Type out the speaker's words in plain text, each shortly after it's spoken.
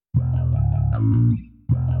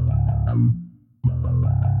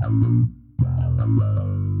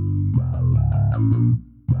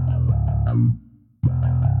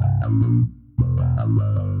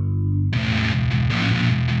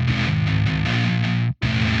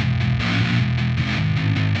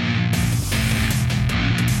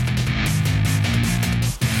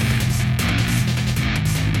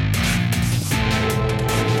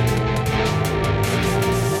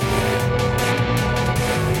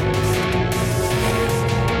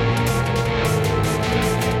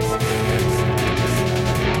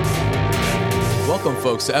Welcome,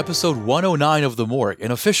 folks, to episode 109 of The Morgue,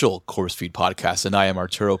 an official Corpse Feed podcast, and I am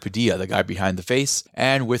Arturo Padilla, the guy behind the face,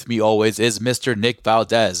 and with me always is Mr. Nick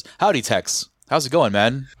Valdez. Howdy, Tex. How's it going,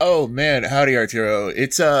 man? Oh man, howdy, Arturo.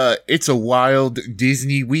 It's a wild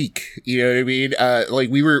Disney week. You know what I mean?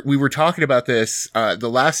 Like we were talking about this the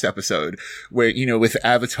last episode, where with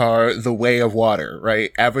Avatar: The Way of Water,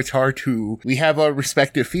 right? Avatar 2. We have our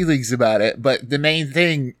respective feelings about it, but the main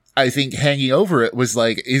thing I think hanging over it was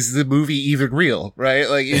like, is the movie even real? Right?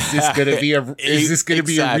 Like, is this gonna be a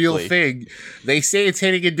real thing? They say it's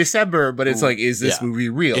hitting in December, but it's like, is this movie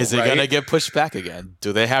real? Is it gonna get pushed back again?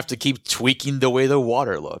 Do they have to keep tweaking the way the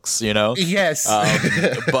water looks? Yes.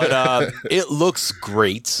 But it looks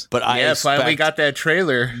great. But I finally got that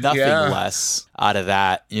trailer. Nothing less out of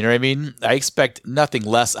that. You know what I mean? I expect nothing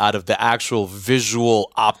less out of the actual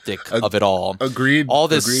visual optic of it all. Agreed. All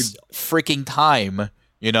this freaking time,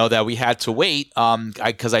 that we had to wait,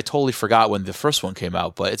 because I totally forgot when the first one came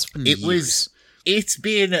out, but it's been years. It's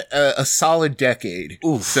been a solid decade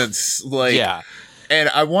since, and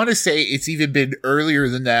I want to say it's even been earlier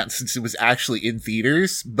than that since it was actually in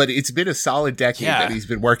theaters, but it's been a solid decade that he's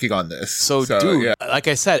been working on this. So dude, like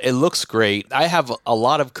I said, it looks great. I have a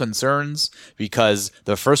lot of concerns because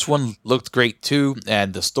the first one looked great too,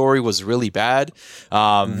 and the story was really bad.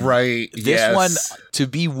 Right. This one, to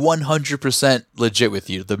be 100% legit with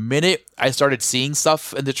you, the minute I started seeing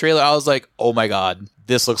stuff in the trailer, I was like, oh my God,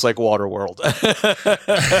 this looks like Waterworld.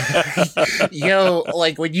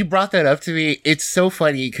 When you brought that up to me, it's so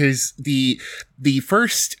funny because the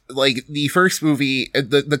first movie,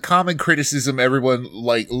 the common criticism everyone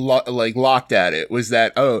locked at it was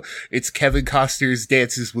that, it's Kevin Costner's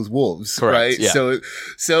Dances with Wolves. Correct, right? Yeah.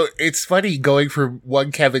 So it's funny going from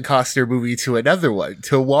one Kevin Costner movie to another one,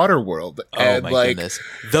 to Waterworld. Oh my goodness.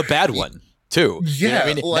 The bad one. Too.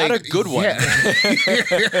 Yeah, not a good one. Yeah.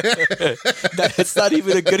 It's not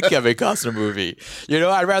even a good Kevin Costner movie.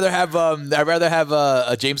 I'd rather have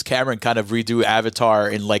a James Cameron kind of redo Avatar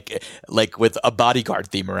in like with a bodyguard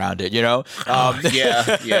theme around it. Yeah.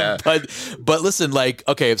 But listen,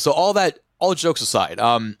 okay, so all jokes aside,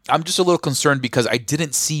 I'm just a little concerned because I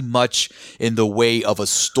didn't see much in the way of a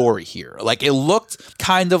story here. Like, it looked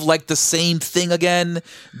kind of like the same thing again.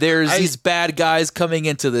 There's these bad guys coming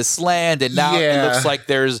into this land, and now it looks like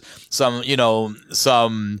there's some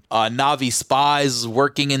Na'vi spies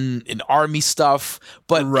working in army stuff.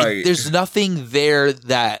 But there's nothing there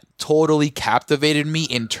that totally captivated me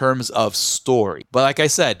in terms of story. But like I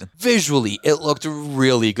said, visually, it looked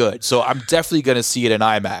really good. So I'm definitely going to see it in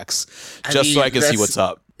IMAX so I can see what's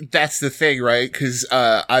up. That's the thing, right? Because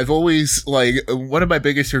I've always, one of my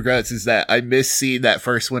biggest regrets is that I missed seeing that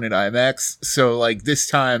first one in IMAX. So, this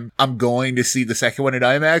time, I'm going to see the second one in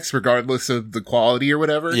IMAX, regardless of the quality or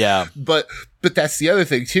whatever. Yeah. But that's the other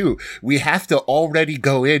thing, too. We have to already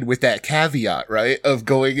go in with that caveat, right? Of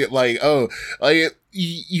going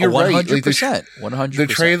you're 100%, right. 100%.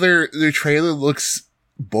 The trailer looks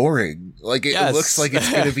boring. It looks like it's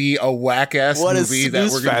going to be a whack ass movie that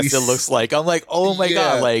we're going to be. It looks like. I'm like, oh my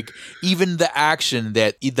God! Even the action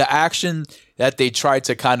that they tried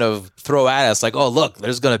to kind of throw at us, oh look,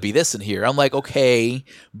 there's going to be this in here. I'm like, okay,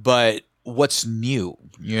 but what's new?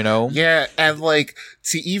 Yeah, and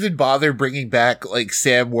to even bother bringing back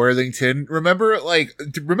Sam Worthington. Remember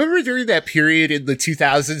during that period in the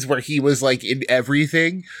 2000s where he was in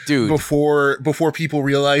everything, dude, before people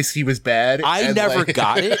realized he was bad. I never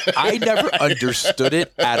got it. I never understood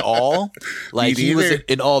it at all. He was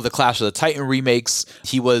in all the Clash of the Titan remakes.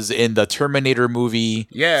 He was in the Terminator movie,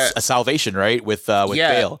 Salvation, right, with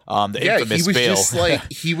Bale, the infamous Bale.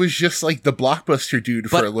 He was just the blockbuster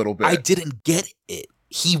dude for a little bit. I didn't get it.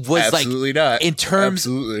 He was absolutely not. In terms,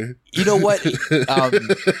 absolutely. You know what?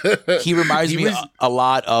 He reminds me a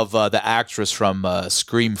lot of the actress from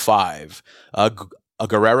Scream 5,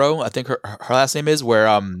 Guerrero, I think her last name is, where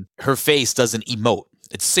her face doesn't emote.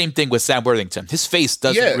 It's the same thing with Sam Worthington. His face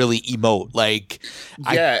doesn't really emote.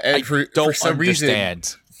 I don't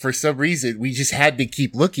understand. for some reason, we just had to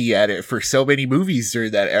keep looking at it for so many movies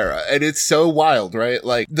during that era. And it's so wild, right?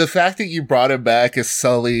 Like, the fact that you brought him back as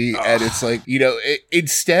Sully, and it's like, you know,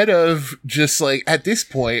 instead of just like, at this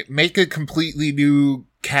point, make a completely new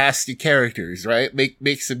cast of characters, right?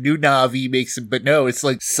 Make some new Na'vi, but no, it's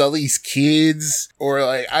like Sully's kids, or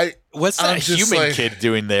like, what's that human like, kid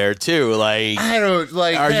doing there too? Like, I don't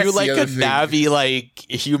like. Are you like a Na'vi, like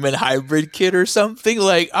human hybrid kid or something?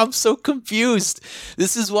 Like, I'm so confused.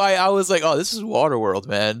 This is why I was like, oh, this is Waterworld,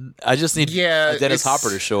 man. I just need Dennis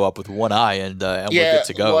Hopper to show up with one eye, and we're good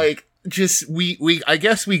to go. Like, just I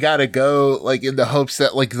guess we gotta go like in the hopes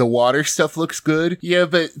that like the water stuff looks good. Yeah,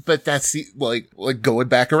 but that's the, like going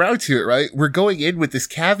back around to it, right? We're going in with this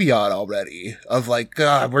caveat already of like,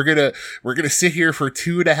 God, we're gonna sit here for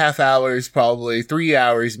 2.5 hours, probably 3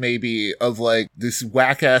 hours maybe, of like this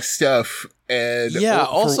whack ass stuff. And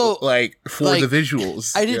also for the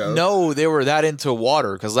visuals. I didn't know they were that into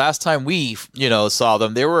water, because last time we, saw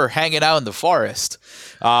them, they were hanging out in the forest.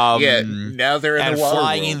 Now they're in the water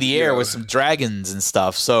flying world, in the air with some dragons and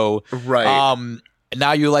stuff. So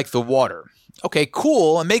now you like the water. Okay,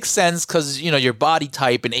 cool. It makes sense because your body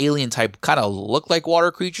type and alien type kind of look like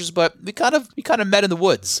water creatures, but we kind of met in the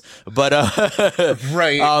woods. But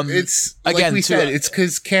right, it's again like we said, it's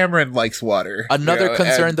because Cameron likes water. Another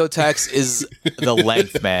concern though, Tex, is the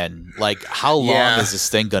length, man. Like, how long is this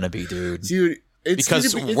thing gonna be, dude? Dude,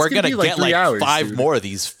 because we're gonna get like hours, 5 more of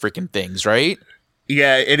these freaking things, right?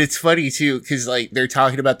 Yeah, and it's funny too, because like they're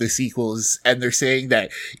talking about the sequels, and they're saying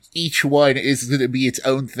that each one is going to be its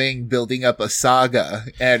own thing, building up a saga.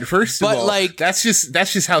 And first of all, like, that's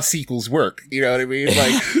just how sequels work. You know what I mean?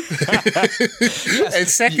 Like, and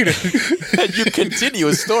second, and you continue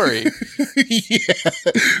a story.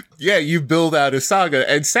 Yeah, you build out a saga,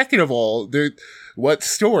 and second of all, what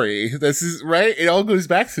story? This is right. It all goes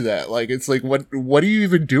back to that. Like, it's like, what are you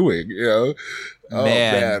even doing? Oh,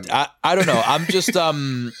 man. I don't know. I'm just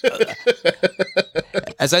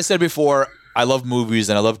as I said before, I love movies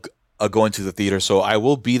and I love going to the theater, so I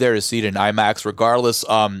will be there to see it in IMAX, regardless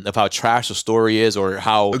of how trash the story is or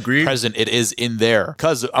how present it is in there.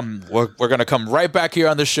 Because we're gonna come right back here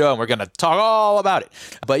on the show and we're gonna talk all about it.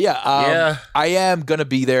 But I am gonna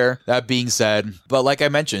be there. That being said, but like I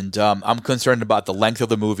mentioned, I'm concerned about the length of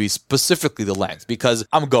the movie, specifically the length, because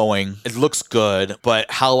I'm going. It looks good, but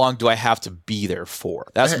how long do I have to be there for?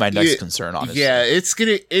 That's my next concern, honestly. Yeah, it's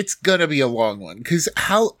gonna be a long one, because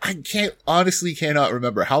honestly cannot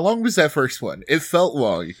remember how long was that first one. It felt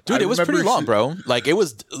long, dude. It was pretty long, bro. Like, it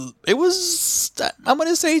was I'm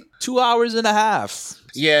gonna say 2.5 hours.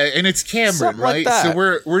 Yeah, and it's Cameron, something right? Like, so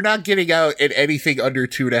we're not getting out at anything under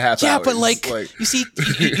 2.5 hours. Yeah, but like you see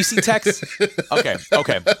Tex. Okay. All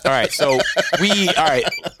right. So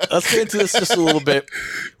let's get into this just a little bit.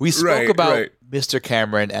 We spoke about Mr.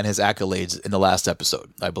 Cameron and his accolades in the last episode,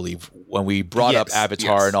 I believe, when we brought up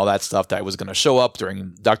Avatar and all that stuff that was going to show up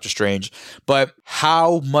during Doctor Strange. But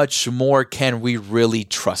how much more can we really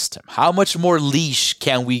trust him? How much more leash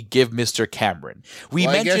can we give Mr. Cameron? We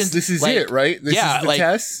mentioned, I guess this is it, right? This is the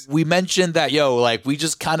test. We mentioned that, we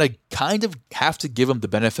just kind of have to give him the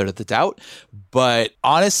benefit of the doubt. But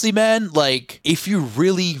honestly, man, like, if you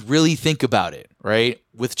really, really think about it, right?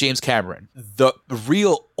 With James Cameron, the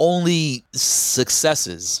real only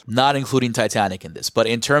successes, not including Titanic in this, but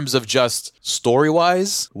in terms of just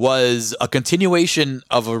story-wise, was a continuation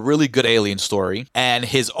of a really good alien story and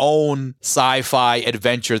his own sci-fi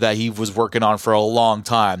adventure that he was working on for a long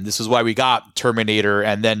time. This is why we got Terminator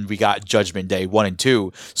and then we got Judgment Day 1 and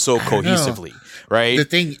 2 so cohesively, right?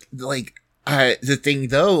 The thing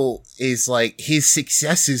though is like his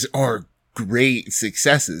successes are great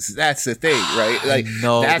successes. That's the thing, right? Like,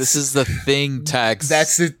 no, this is the thing, Tex.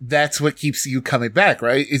 That's what keeps you coming back,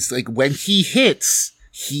 right? It's like when he hits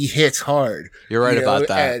hard. You're right about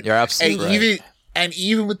that. You're absolutely right. And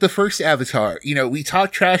even with the first Avatar, we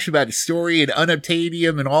talk trash about his story and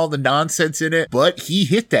unobtainium and all the nonsense in it, but he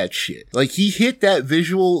hit that shit. Like, he hit that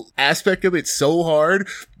visual aspect of it so hard.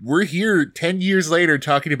 We're here 10 years later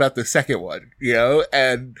talking about the second one,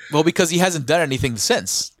 and... Well, because he hasn't done anything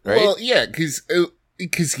since, right? Well, yeah,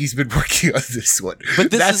 because he's been working on this one. But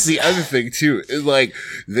that's the other thing too. Like,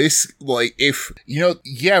 this, like, if,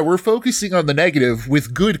 we're focusing on the negative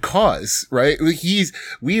with good cause, right?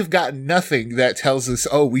 We've got nothing that tells us,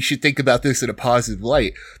 oh, we should think about this in a positive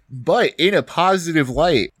light. But in a positive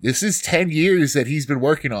light, this is 10 years that he's been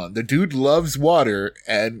working on. The dude loves water.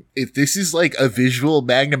 And if this is like a visual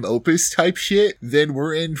magnum opus type shit, then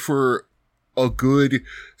we're in for a good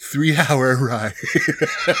 3-hour ride.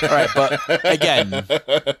 All right, but again,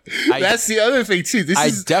 that's the other thing too.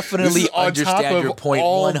 I definitely understand your point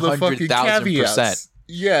 100,000%.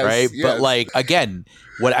 Yes, right? yes. But like again,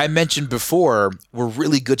 what I mentioned before were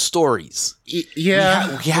really good stories. We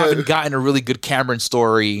haven't gotten a really good Cameron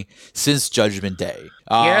story since Judgment Day.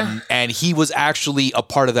 And he was actually a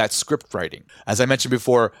part of that script writing. As I mentioned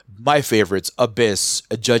before, my favorites, Abyss,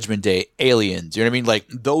 Judgment Day, Aliens. You know what I mean? Like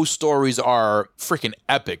those stories are freaking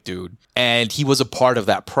epic, dude. And he was a part of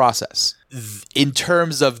that process. In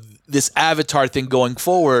terms of this Avatar thing going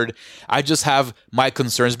forward, I just have my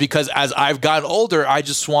concerns because as I've gotten older, I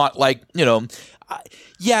just want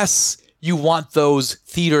yes, you want those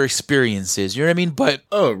theater experiences, you know what I mean? But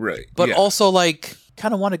also like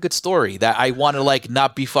kind of want a good story that I want to like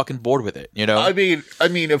not be fucking bored with it, you know? I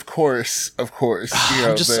mean, of course. You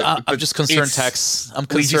know, I'm just concerned, Tex. I'm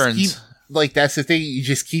concerned. Like, that's the thing. You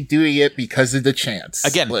just keep doing it because of the chance.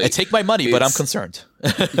 Again, like, I take my money, but I'm concerned.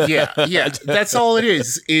 Yeah. That's all it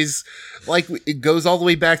is like, it goes all the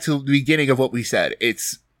way back to the beginning of what we said.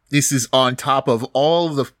 This is on top of all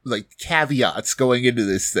of the like caveats going into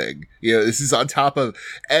this thing. You know, this is on top of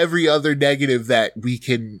every other negative that we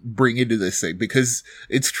can bring into this thing because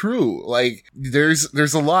it's true. Like there's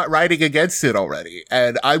a lot riding against it already.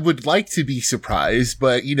 And I would like to be surprised,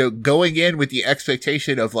 but you know, going in with the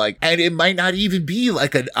expectation of like, and it might not even be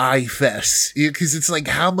like an eye fest because it's like,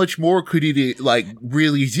 how much more could it like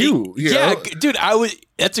really do? You know? Dude,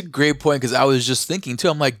 that's a great point because I was just thinking too.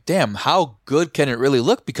 I'm like, damn, how good can it really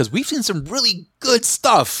look? Because we've seen some really good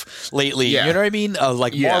stuff lately. You know what I mean?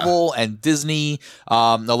 Marvel and Disney,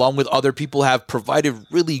 along with other people, have provided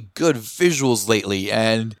really good visuals lately.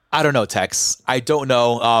 And I don't know, Tex. I don't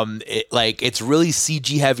know. It's really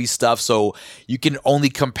CG heavy stuff, so you can only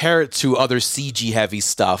compare it to other CG heavy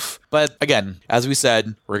stuff. But again, as we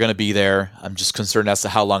said, we're gonna be there. I'm just concerned as to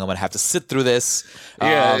how long I'm gonna have to sit through this.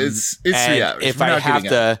 It's 3 hours. If I have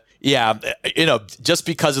to. Yeah, you know, just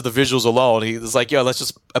because of the visuals alone, he was like, "Yo, let's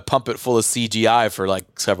just pump it full of CGI for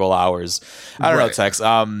like several hours." I don't know, Tex.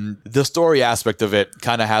 The story aspect of it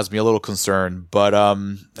kind of has me a little concerned, but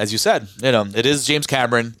as you said, you know, it is James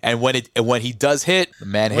Cameron, and when he does hit, the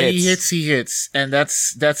man hits. When he hits, and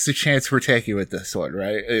that's the chance we're taking with this one,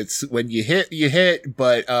 right? It's when you hit,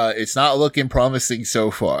 but it's not looking promising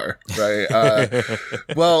so far, right?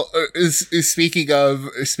 Well, speaking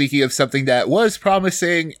of something that was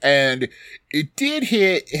promising. And it did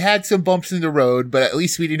hit, it had some bumps in the road, but at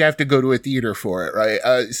least we didn't have to go to a theater for it, right?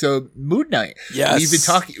 So Moon Knight. Yes.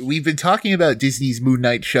 We've been talking about Disney's Moon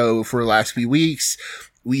Knight show for the last few weeks.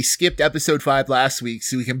 We skipped episode 5 last week,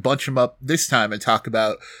 so we can bunch them up this time and talk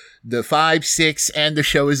about the 5, 6, and the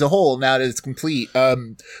show as a whole now that it's complete.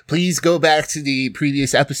 Please go back to the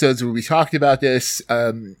previous episodes where we talked about this,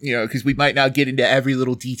 you know, because we might not get into every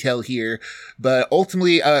little detail here. But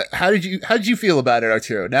ultimately, how did you feel about it,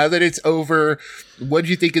 Arturo? Now that it's over, what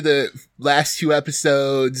did you think of the last 2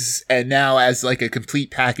 episodes and now as like a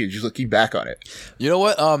complete package looking back on it? You know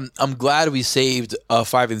what? I'm glad we saved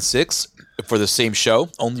 5 and 6 for the same show,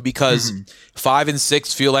 only because 5 and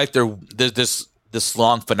 6 feel like there's this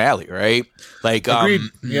long finale, right? Like, agreed.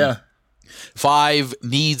 Yeah. 5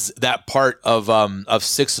 needs that part of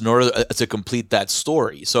 6 in order to complete that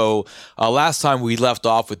story. So last time we left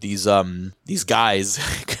off with these guys,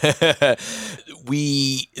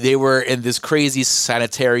 they were in this crazy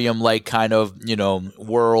sanitarium like kind of, you know,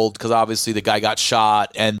 world because obviously the guy got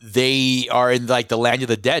shot and they are in like the land of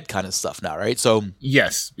the dead kind of stuff now, right? So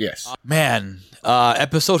yes. Man,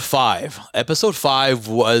 episode 5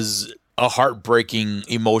 was a heartbreaking,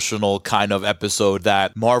 emotional kind of episode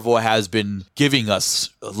that Marvel has been giving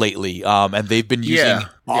us lately. And they've been using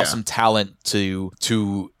awesome talent to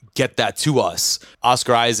get that to us.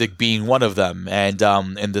 Oscar Isaac being one of them. And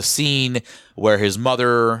in the scene where his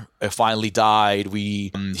mother finally died,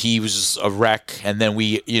 he was just a wreck. And then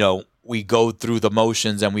we go through the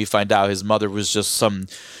motions and we find out his mother was just some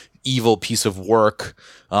evil piece of work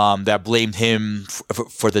that blamed him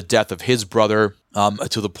for the death of his brother.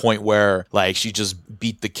 To the point where like she just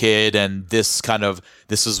beat the kid, and this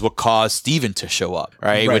is what caused Steven to show up,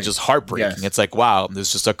 right? Which is heartbreaking. Yes. It's like, wow,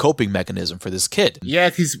 there's just a coping mechanism for this kid. Yeah,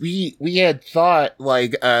 because we had thought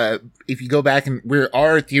like if you go back and where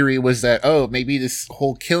our theory was that maybe this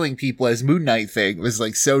whole killing people as Moon Knight thing was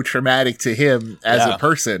like so traumatic to him as a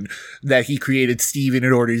person that he created Steven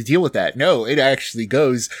in order to deal with that. No, it actually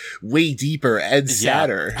goes way deeper and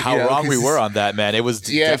sadder. How wrong we were on that, man. It was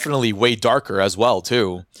definitely way darker as well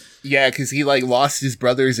too. Yeah, because he like lost his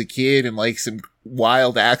brother as a kid in like some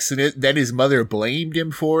wild accident. Then his mother blamed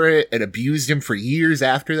him for it and abused him for years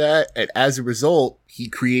after that. And as a result, he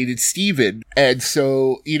created Steven. And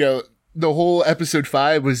so, you know, the whole episode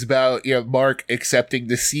 5 was about, you know, Mark accepting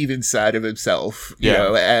the Steven side of himself, you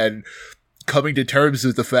know, and coming to terms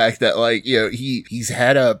with the fact that, like, you know, he's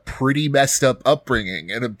had a pretty messed up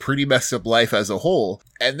upbringing and a pretty messed up life as a whole.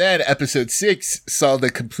 And then episode 6 saw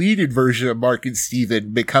the completed version of Mark and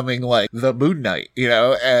Steven becoming like the Moon Knight, you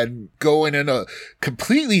know, and going in a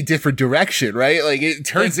completely different direction, right? Like it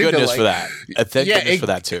turns Thank into goodness like, for that. Thank goodness for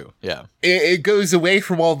that too. Yeah. It goes away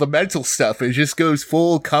from all the mental stuff. It just goes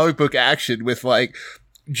full comic book action with like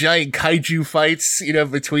giant kaiju fights, you know,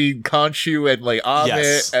 between Khonshu and like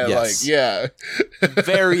Amit like, yeah.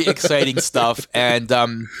 Very exciting stuff, and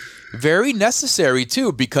very necessary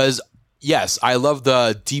too, because yes, I love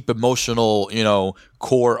the deep emotional, you know,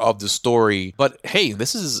 core of the story. But hey,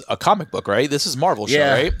 this is a comic book, right? This is Marvel show,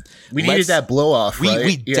 right? We needed that blow off, right?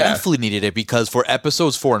 We definitely needed it, because for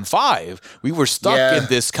episodes 4 and 5, we were stuck in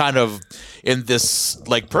this kind of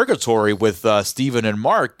like purgatory with Steven and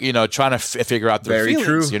Mark, you know, trying to figure out their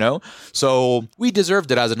feelings, you know? So we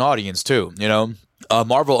deserved it as an audience too, you know?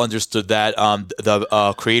 Marvel understood that.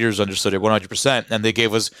 The creators understood it 100%, and they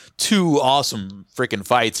gave us 2 awesome freaking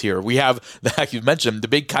fights here. We have, like you mentioned, the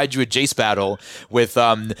big kaiju Jace battle with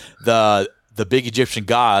the big Egyptian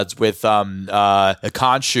gods with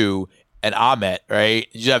Khonshu and Amit, right?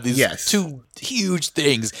 You have these 2 huge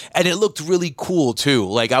things, and it looked really cool too.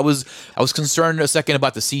 Like I was concerned a second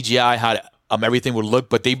about the CGI, how everything would look,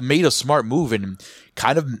 but they made a smart move and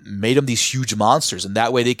kind of made them these huge monsters, and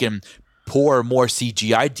that way they can pour more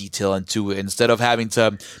CGI detail into it instead of having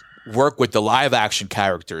to work with the live action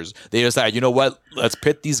characters. They decided, you know what, let's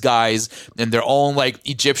pit these guys in their own like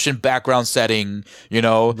Egyptian background setting, you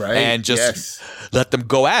know, and just let them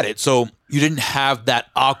go at it. So you didn't have that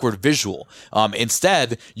awkward visual.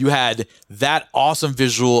 Instead, you had that awesome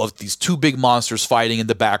visual of these 2 big monsters fighting in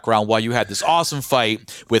the background, while you had this awesome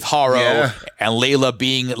fight with Haro and Layla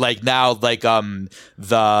being like now like the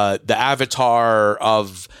avatar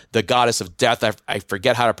of the goddess of death. I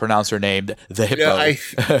forget how to pronounce her name. The hippo.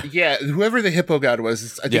 Whoever the hippo god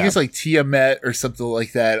was, I think it's like Tiamat or something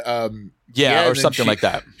like that. Or something like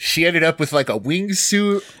that. She ended up with like a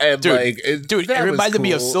wingsuit, and it reminded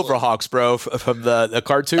me of Silverhawks, bro, from the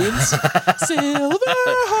cartoons.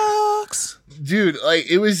 Silverhawks. Dude, like,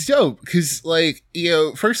 it was dope, because, like, you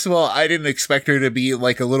know, first of all, I didn't expect her to be,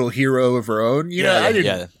 like, a little hero of her own, you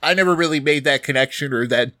know, I never really made that connection or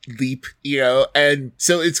that leap, you know, and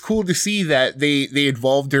so it's cool to see that they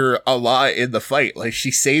involved her a lot in the fight, like,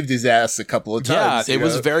 she saved his ass a couple of times. Yeah, it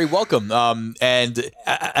was very welcome, and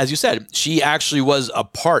as you said, she actually was a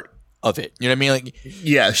part of it. You know what I mean? Like,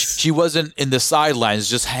 yes, she wasn't in the sidelines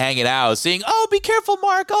just hanging out saying, "Oh, be careful,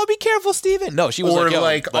 Mark. Oh, be careful, Steven." No, she was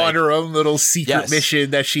like on her own little secret mission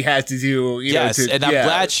that she had to do. You know, and I'm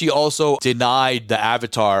glad she also denied the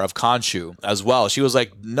avatar of Khonshu as well. She was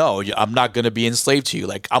like, "No, I'm not going to be enslaved to you.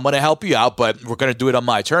 Like, I'm going to help you out, but we're going to do it on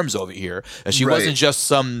my terms over here." And she wasn't just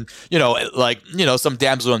some, some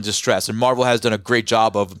damsel in distress. And Marvel has done a great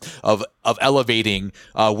job of elevating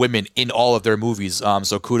women in all of their movies.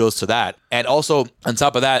 So kudos to that. And also, on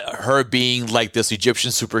top of that, her being like this Egyptian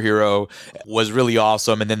superhero was really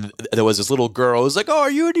awesome. And then there was this little girl who was like, "Oh, are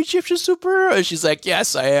you an Egyptian superhero?" And she's like,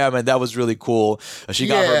 "Yes, I am." And that was really cool. She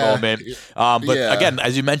got her moment. But again,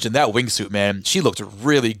 as you mentioned, that wingsuit, man, she looked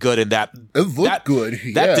really good in that. It looked good.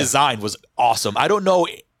 That design was awesome. I don't know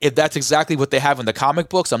if that's exactly what they have in the comic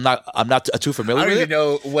books. I'm not too familiar with it. I don't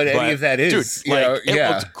even know what any of that is. Dude, it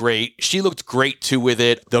looked great. She looked great too with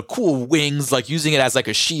it. The cool wings, like using it as like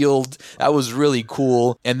a shield. That was really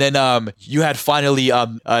cool. And then you had finally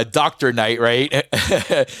Dr. Knight, right?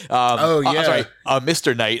 I'm sorry,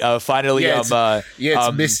 Mr. Knight. Finally, it's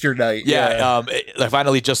Mr. Knight.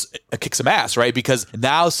 Finally just kick some ass, right? Because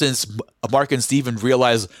now, since Mark and Steven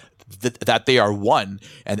realize that they are one,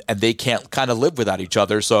 and they can't kind of live without each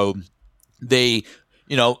other. So they,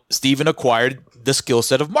 Steven acquired the skill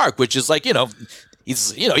set of Mark, which is like, he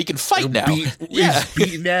can fight now. He's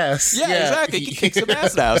beating ass. Yeah, exactly. He can kick some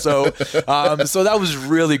ass now. So that was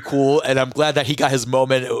really cool, and I'm glad that he got his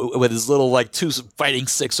moment with his little like 2 fighting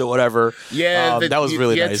sticks or whatever. Yeah, that was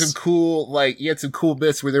really nice. He had some cool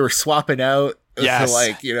bits where they were swapping out. Yes.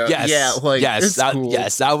 Cool.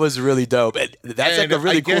 Yes, that was really dope. That's like a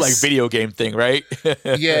really cool like video game thing, right?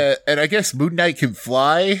 Yeah, and I guess Moon Knight can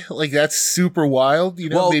fly. Like, that's super wild.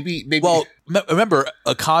 Maybe. Well, remember,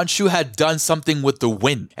 Khonshu had done something with the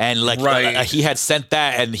wind, and he had sent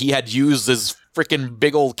that, and he had used his freaking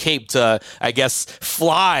big old cape to, I guess,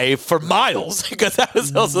 fly for miles, because that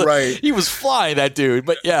was also he was flying, that dude.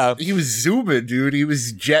 But yeah, he was zooming, dude. He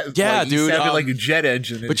was jet. Yeah, dude, he sounded like a jet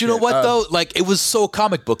engine. But you know what though? Like, it was so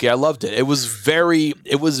comic booky. I loved it. It was very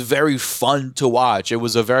fun to watch. It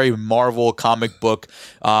was a very Marvel comic book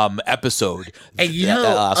episode. And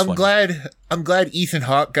I'm I'm glad Ethan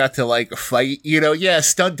Hawke got to like fight,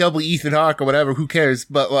 stunt double Ethan Hawke or whatever, who cares?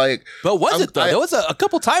 But like, but was it though? There was a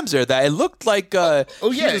couple times there that it looked like, he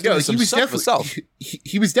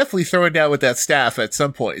was definitely throwing down with that staff at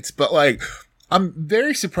some points, but like, I'm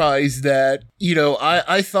very surprised that,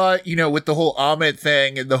 I thought, with the whole Amit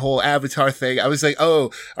thing and the whole Avatar thing, I was like, oh,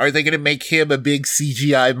 are they going to make him a big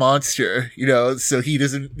CGI monster, so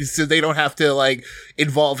they don't have to like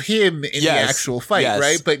involve him in the actual fight,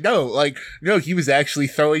 right? But no, he was actually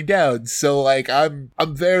throwing down. So like, I'm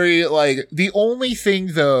very like, the only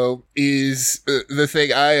thing though is the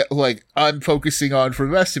thing I'm focusing on for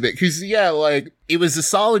the rest of it. Cause it was a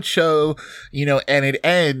solid show, and it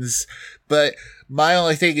ends. But my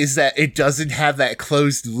only thing is that it doesn't have that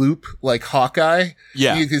closed loop like Hawkeye.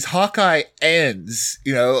 Yeah. Because Hawkeye ends,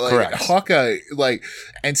 Correct. Hawkeye,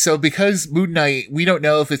 and so because Moon Knight, we don't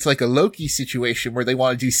know if it's like a Loki situation where they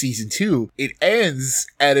want to do season 2. It ends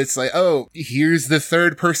and it's like, oh, here's the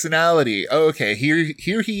third personality. Oh, okay.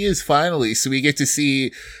 Here he is finally. So we get to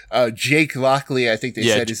see, Jake Lockley, I think they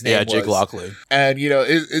said his name was. Yeah, Jake Lockley. And,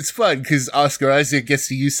 it's fun because Oscar Isaac gets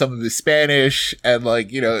to use some of his Spanish and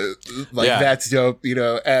that's dope,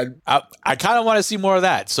 and I kind of want to see more of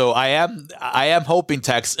that. So I am hoping,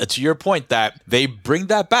 Tex, to your point, that they bring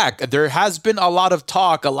that back. There has been a lot of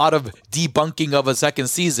talk, a lot of debunking of a second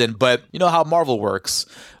season, but you know how Marvel works.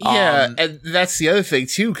 Yeah, and that's the other thing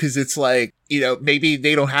too, because it's like, maybe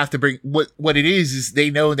they don't have to bring what it is they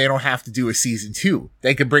know they don't have to do a season 2.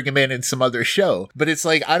 They can bring him in some other show. But it's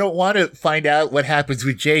like, I don't want to find out what happens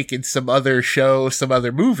with Jake in some other show, some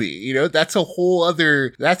other movie. That's a whole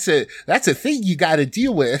other, that's a thing you got to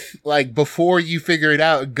deal with, like, before you figure it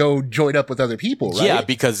out and go join up with other people, right? Yeah,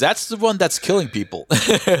 because that's the one that's killing people.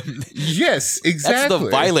 Yes, exactly. That's the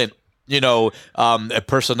violent,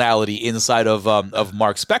 personality inside of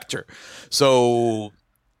Mark Spector. So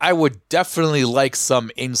I would definitely like some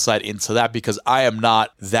insight into that because I am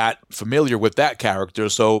not that familiar with that character.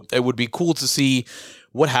 So it would be cool to see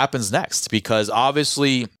what happens next, because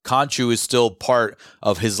obviously Khonshu is still part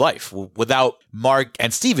of his life without Mark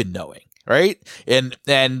and Steven knowing, right? And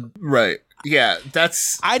right. Yeah,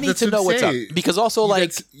 I need to know what's up, because also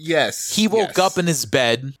he woke up in his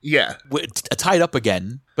bed, tied up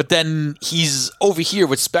again, but then he's over here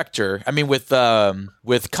with Spectre. I mean, with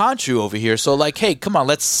Khonshu over here. So like, hey, come on,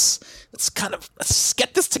 let's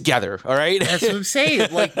get this together, all right? That's what I'm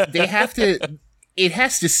saying. Like, they have to. It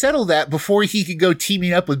has to settle that before he can go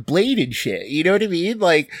teaming up with Blade and shit. You know what I mean?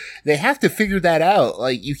 Like, they have to figure that out.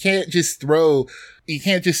 Like, you can't just throw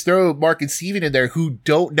Mark and Steven in there who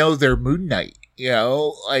don't know they're Moon Knight.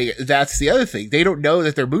 Like, that's the other thing. They don't know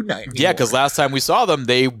that they're Moon Knight anymore. Yeah, because last time we saw them,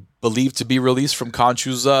 they believed to be released from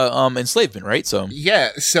Khonshu's enslavement, right? So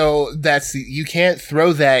you can't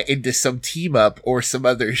throw that into some team up or some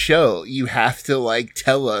other show. You have to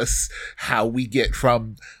tell us how we get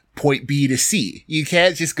from point B to C. You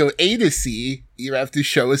can't just go A to C. You have to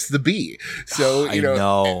show us the B. So, I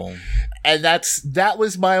know. And that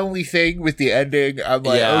was my only thing with the ending. I'm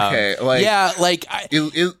like, okay.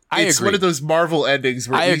 It's agree. one of those Marvel endings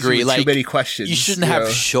where I agree. Too many questions. You shouldn't have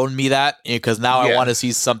shown me that, because now I want to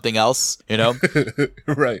see something else,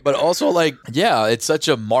 Right. But also, it's such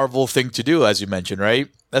a Marvel thing to do, as you mentioned, right?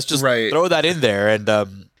 Let's just throw that in there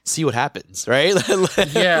and see what happens, right?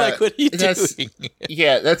 Yeah. What are you doing?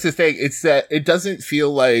 Yeah, that's the thing. It's that it doesn't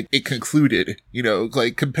feel like it concluded,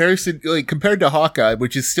 compared to Hawkeye,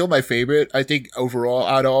 which is still my favorite, I think, overall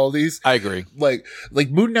out of all these. I agree. Like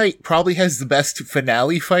Moon Knight probably has the best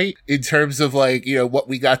finale fight in terms of what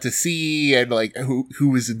we got to see and who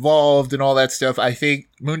was involved and all that stuff. I think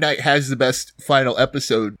Moon Knight has the best final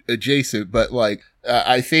episode adjacent, but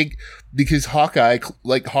I think because Hawkeye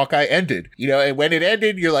ended, and when it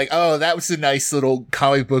ended, you're like, oh, that was a nice little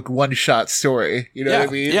comic book one-shot story. You know what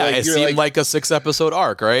I mean? Yeah, it seemed like a 6-episode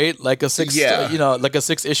arc, right? Like a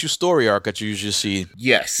 6-issue story arc that you usually see.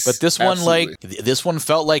 Yes. But this one, this one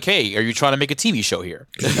felt like, hey, are you trying to make a TV show here?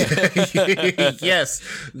 Yes,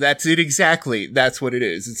 that's it exactly. That's what it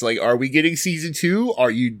is. It's like, are we getting season 2?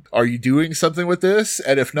 Are you doing something with this?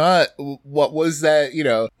 And if not, what was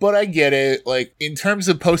that? But I get it. In terms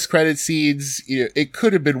of post-credit scenes, it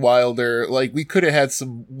could have been wilder. We could have had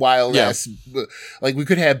some wild ass, we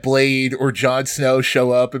could have had Blade or Jon Snow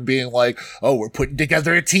show up and being like, oh, we're putting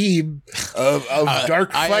together a team of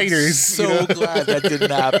dark fighters. I'm so glad that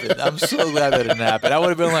didn't happen. I'm so glad that didn't happen. I would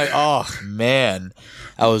have been like, oh man,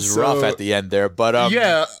 that was rough at the end there. But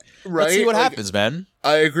right. Let's see what happens, man.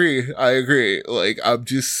 I agree. I'm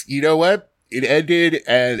just, you know what? It ended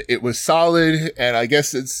and it was solid, and I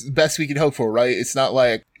guess it's the best we can hope for, right? It's not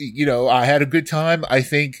like, I had a good time. I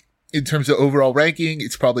think in terms of overall ranking,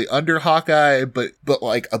 it's probably under Hawkeye, but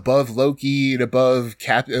like above Loki and above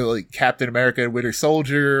Captain America and Winter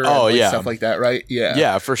Soldier. Oh, and, yeah. Stuff like that, right? Yeah.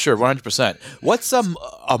 Yeah, for sure. 100%. What's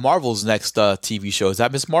Marvel's next TV show? Is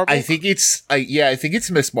that Miss Marvel? I think it's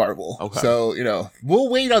Miss Marvel. Okay. So, we'll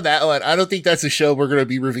wait on that one. I don't think that's a show we're going to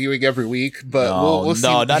be reviewing every week, but we'll see.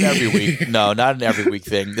 No, not every week. No, not an every week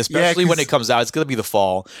thing. Especially when it comes out. It's going to be the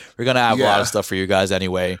fall. We're going to have a lot of stuff for you guys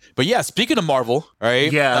anyway. But yeah, speaking of Marvel, right?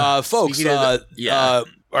 Yeah. Folks,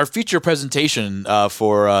 our feature presentation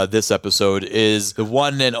for this episode is the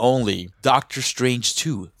one and only Doctor Strange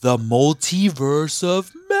 2, the Multiverse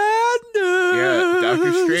of Madness. Yeah,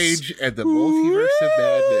 Doctor Strange and the Multiverse of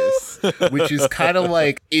Madness, which is kind of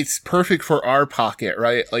like, it's perfect for our pocket,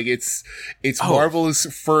 right? Like it's Marvel's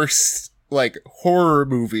first like horror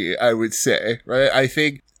movie, I would say, right? I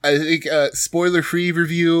think spoiler-free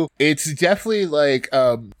review, it's definitely like,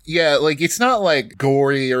 like it's not like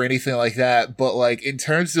gory or anything like that, but like in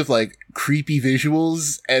terms of like creepy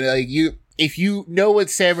visuals and like if you know what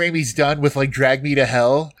Sam Raimi's done with like Drag Me to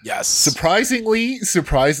Hell, yes, surprisingly,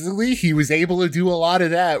 he was able to do a lot of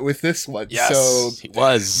that with this one. Yes, so he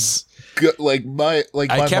was.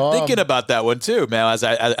 I kept thinking about that one too, man,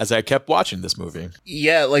 as I kept watching this movie.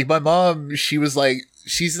 Yeah, like my mom, she was like,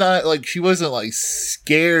 she's not like, she wasn't like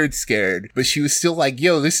scared, but she was still like,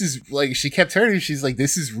 yo, this is like, she kept turning, she's like,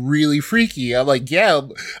 this is really freaky. I'm like, yeah,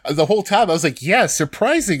 the whole time I was like, yeah,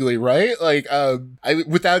 surprisingly, right? Like,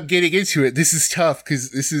 without getting into it, this is tough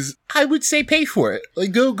because this is, I would say pay for it.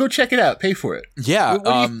 Like, go check it out, pay for it. Yeah.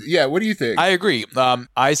 What do you think? I agree.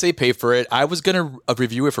 I say pay for it. I was going to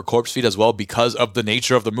review it for Corpse Feed as well because of the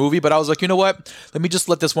nature of the movie, but I was like, you know what? Let me just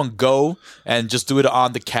let this one go and just do it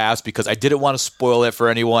on the cast because I didn't want to spoil it for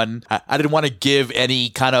anyone. I didn't want to give any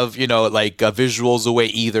kind of, visuals away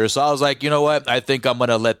either. So I was like, you know what? I think I'm going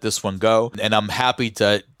to let this one go. And I'm happy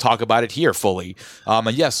to talk about it here fully.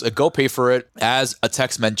 And yes, go pay for it. As a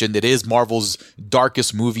text mentioned, it is Marvel's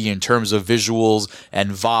darkest movie in terms of visuals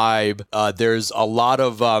and vibe. There's a lot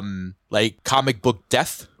of comic book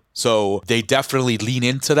death. So they definitely lean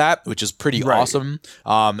into that, which is pretty awesome.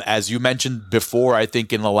 As you mentioned before, I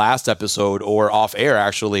think in the last episode or off air,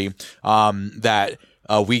 actually, that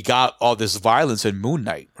we got all this violence in Moon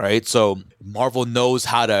Knight, right? So Marvel knows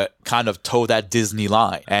how to kind of toe that Disney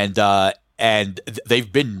line, and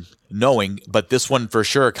they've been knowing, but this one for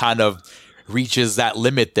sure kind of reaches that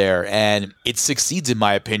limit there, and it succeeds in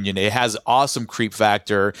my opinion. It has awesome creep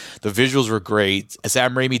factor. The visuals were great.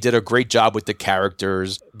 Sam Raimi did a great job with the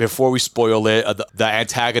characters. Before we spoil it, the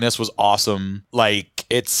antagonist was awesome. Like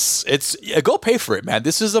it's go pay for it, man.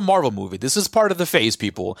 This is a Marvel movie. This is part of the phase,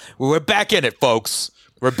 people. We're back in it, folks.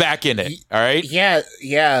 We're back in it. All right. Yeah.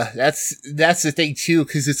 That's the thing too,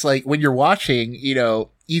 because it's like when you're watching,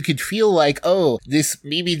 you could feel like, oh, this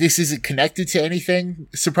isn't connected to anything,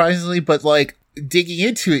 surprisingly, but like digging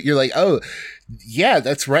into it, you're like, oh, yeah,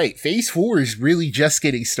 that's right. Phase 4 is really just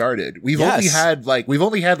getting started. We've only had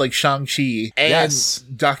like Shang-Chi and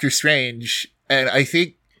Doctor Strange, and I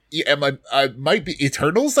think I might be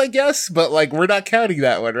Eternals, I guess, but like we're not counting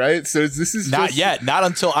that one, right? So this is not yet. Not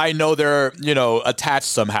until I know they're attached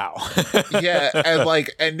somehow. Yeah,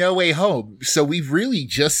 and No Way Home. So we've really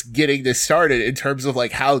just getting this started in terms of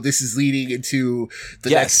like how this is leading into the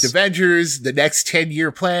next Avengers, the next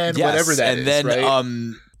 10-year plan, whatever that is. And then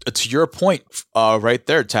right? To your point right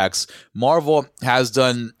there, Tex, Marvel has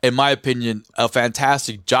done, in my opinion, a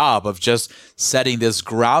fantastic job of just setting this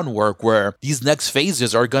groundwork where these next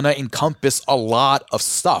phases are going to encompass a lot of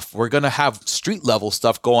stuff. We're going to have street level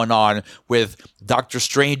stuff going on with Doctor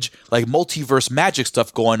Strange, like multiverse magic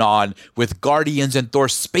stuff going on with Guardians and Thor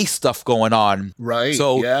space stuff going on. Right.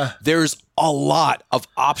 So there's a lot of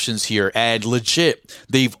options here, and legit,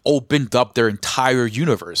 they've opened up their entire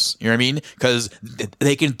universe. You know what I mean? Because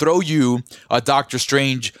they can throw you a Doctor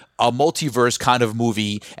Strange, a multiverse kind of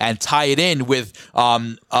movie, and tie it in with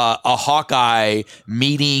a Hawkeye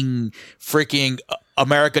meeting freaking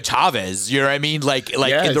America Chavez. You know what I mean? Like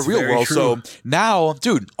in the real world. True. So now,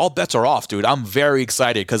 dude, all bets are off, dude. I'm very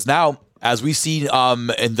excited because now, as we see in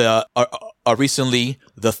the recently,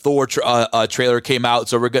 the Thor trailer came out.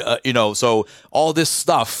 So we're gonna, so all this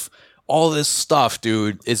stuff, All this stuff,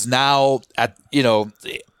 dude, is now at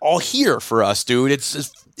all here for us, dude.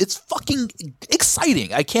 It's it's fucking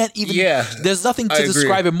exciting. I can't even. Yeah, there's nothing to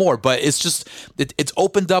describe it more. But it's just it's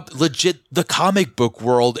opened up legit the comic book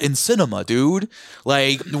world in cinema, dude.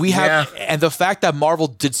 Like we have, and the fact that Marvel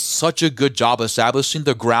did such a good job establishing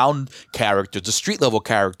the ground characters, the street level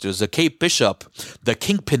characters, the Kate Bishop, the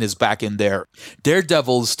Kingpin is back in there.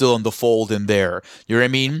 Daredevil is still in the fold in there. You know what I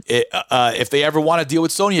mean? If they ever want to deal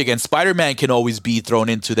with Sony again, Spider-Man can always be thrown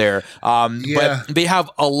into there. But they have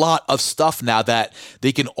a lot of stuff now that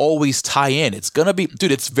they can always tie in. It's gonna be,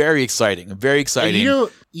 dude. It's very exciting. Very exciting.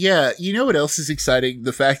 You know what else is exciting?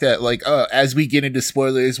 The fact that, like, as we get into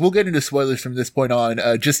spoilers, we'll get into spoilers from this point on,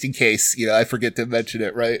 just in case, I forget to mention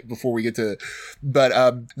it right before we get to, but,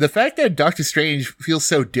 the fact that Doctor Strange feels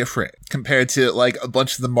so different compared to, like, a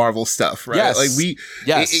bunch of the Marvel stuff, right? Yes. Like,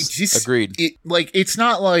 Agreed. It's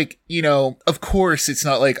not like, of course, it's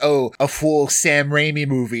not like, oh, a full Sam Raimi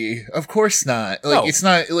movie. Of course not. Like, It's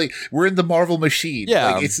not, like, we're in the Marvel machine.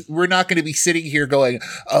 Yeah. Like, we're not going to be sitting here going,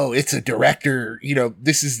 oh, it's a director,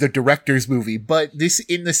 this is the director's movie. But this,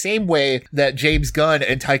 in the same way that James Gunn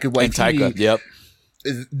and Taika Waititi, yep.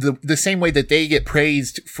 The same way that they get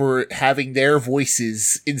praised for having their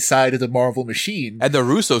voices inside of the Marvel machine. And the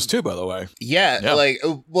Russos too, by the way. Yeah. Like,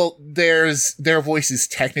 well, their voice is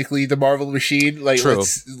technically the Marvel machine. Like, true.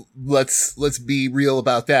 let's be real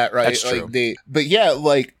about that, right? That's like true. But yeah,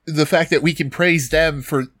 like the fact that we can praise them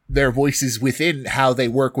for their voices within how they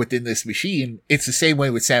work within this machine. It's the same way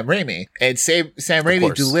with Sam Raimi. And Sam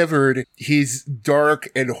Raimi delivered his dark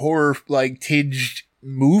and horror like tinged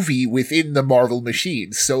movie within the Marvel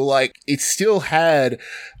machine. So like it still had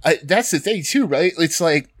that's the thing too, right? It's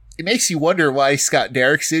like it makes you wonder why Scott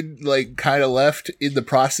Derrickson like kind of left in the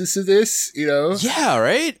process of this, Yeah,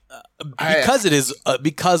 right. Because it is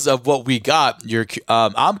because of what we got.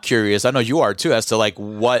 I'm curious. I know you are too, as to like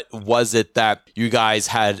what was it that you guys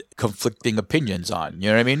had conflicting opinions on. You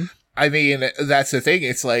know what I mean? I mean, that's the thing.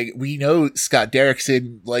 It's like, we know Scott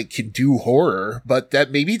Derrickson, like, can do horror, but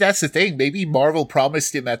maybe that's the thing. Maybe Marvel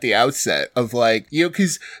promised him at the outset of like,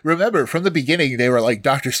 cause remember from the beginning, they were like,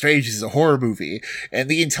 Doctor Strange is a horror movie. And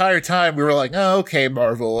the entire time we were like, oh, okay,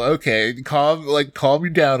 Marvel, okay, calm you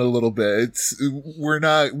down a little bit. We're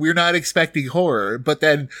not expecting horror. But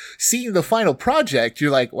then seeing the final project, you're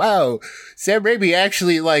like, wow, Sam Raimi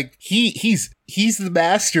actually like, he's the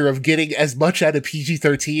master of getting as much out of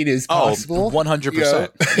PG-13 as possible.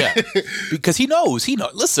 100%. Yeah. Because he knows.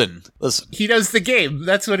 Listen. He knows the game.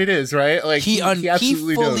 That's what it is, right? Like he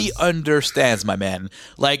absolutely fully understands, my man.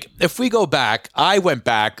 Like, if we go back, I went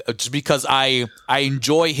back just because I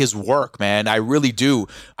enjoy his work, man. I really do.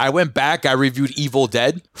 I went back, I reviewed Evil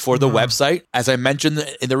Dead for the website. As I mentioned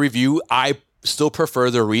in the review, I still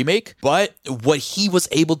prefer the remake, but what he was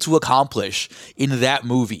able to accomplish in that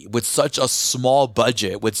movie with such a small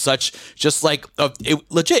budget, with such just like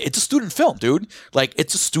legit, it's a student film, dude. Like,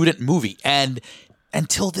 it's a student movie, and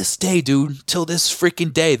until this day, dude, till this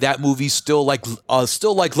freaking day, that movie's still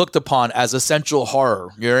looked upon as essential horror.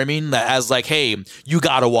 You know what I mean? As like, hey, you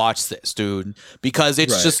gotta watch this, dude, because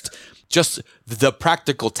it's just the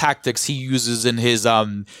practical tactics he uses in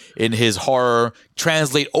his horror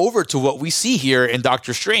translate over to what we see here in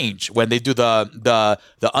Doctor Strange when they do the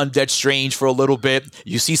undead Strange for a little bit.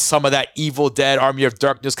 You see some of that Evil Dead Army of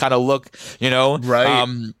Darkness kind of look,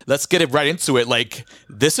 right. Let's get it right into it. Like,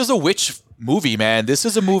 this is a witch movie, man. This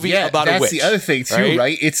is a movie about a witch. That's the other thing too,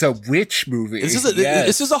 right? It's a witch movie.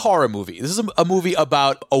 This is a horror movie. This is a movie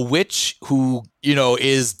about a witch who,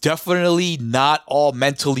 is definitely not all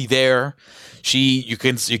mentally there. You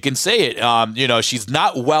can say it. She's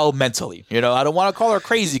not well mentally. I don't want to call her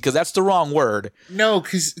crazy because that's the wrong word. No,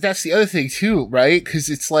 because that's the other thing too, right? Because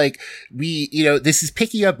it's like this is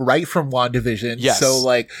picking up right from WandaVision. Yes. So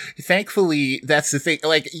like, thankfully, that's the thing.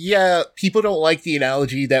 Like, yeah, people don't like the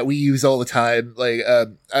analogy that we use all the time. Like,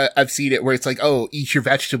 I've seen it where it's like, oh, eat your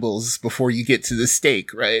vegetables before you get to the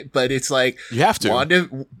steak, right? But it's like, you have to.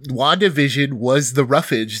 WandaVision was the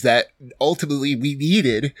roughage that ultimately we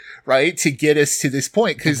needed, right, to get us to this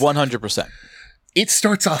point, because 100%. It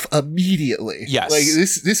starts off immediately. Yes. Like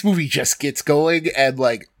this movie just gets going, and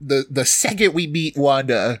like the second we meet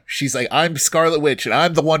Wanda, she's like, I'm Scarlet Witch and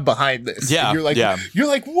I'm the one behind this. Yeah. And you're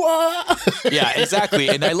like, what? Yeah, exactly.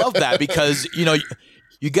 And I love that because,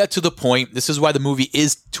 you get to the point. This is why the movie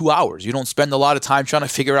is 2 hours. You don't spend a lot of time trying to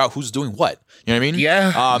figure out who's doing what. You know what I mean?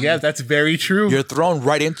 Yeah. That's very true. You're thrown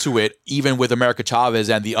right into it, even with America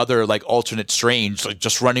Chavez and the other like alternate Strange, like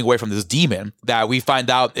just running away from this demon that we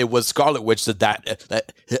find out it was Scarlet Witch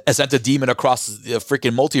that sent a demon across the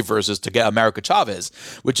freaking multiverses to get America Chavez,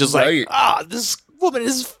 which is like, this woman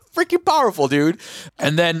is freaking powerful, dude.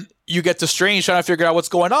 And then you get to Strange trying to figure out what's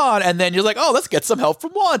going on, and then you're like, oh, let's get some help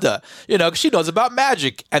from Wanda, 'cause she knows about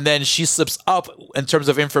magic. And then she slips up in terms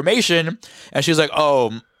of information, and she's like,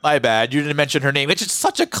 oh, my bad, you didn't mention her name. It's just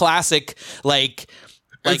such a classic,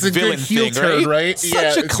 it's a villain thing, turn, right?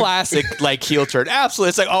 Such a classic heel turn. Absolutely.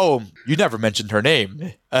 It's like, oh, you never mentioned her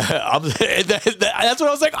name. That's what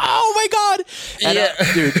I was like. Oh my god!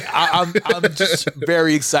 And dude, I'm just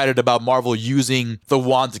very excited about Marvel using the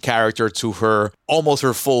Wanda character to her almost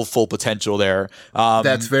her full potential there.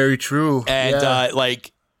 That's very true. And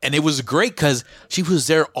and it was great because she was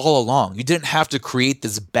there all along. You didn't have to create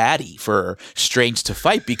this baddie for Strange to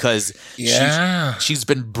fight because she's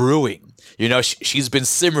been brewing. She's been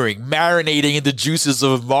simmering, marinating in the juices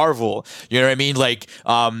of Marvel. You know what I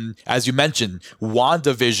mean? As you mentioned,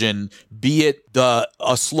 WandaVision, be it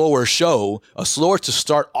a slower show, a slower to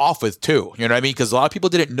start off with too. You know what I mean? Because a lot of people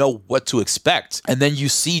didn't know what to expect. And then you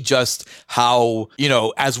see just how,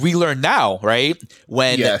 as we learn now, right?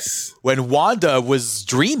 When Wanda was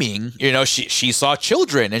dreaming, she saw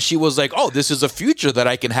children and she was like, oh, this is a future that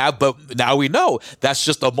I can have. But now we know that's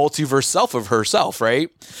just a multiverse self of herself, right?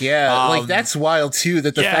 Yeah. That's wild too,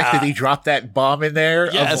 that the fact that they dropped that bomb in there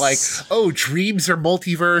of dreams are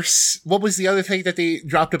multiverse. What was the other thing that they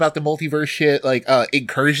dropped about the multiverse shit?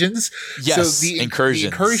 Incursions. Yes, so the incursions. The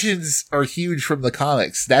incursions are huge from the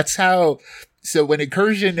comics. That's how. So when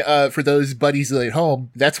Incursion, for those buddies at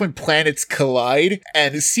home, that's when planets collide,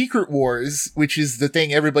 and Secret Wars, which is the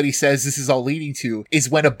thing everybody says this is all leading to, is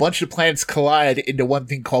when a bunch of planets collide into one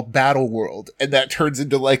thing called Battle World, and that turns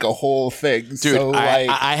into a whole thing. Dude, so,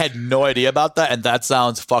 I had no idea about that, and that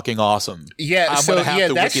sounds fucking awesome. Yeah, I'm gonna have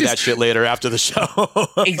to wiki that shit later after the show.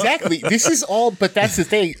 Exactly. This is all, but that's the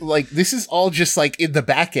thing. This is all just in the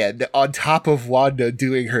back end on top of Wanda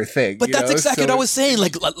doing her thing. But that's exactly what I was saying.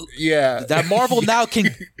 That Marvel now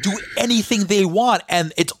can do anything they want,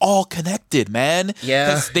 and it's all connected, man.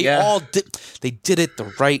 Yeah, they did it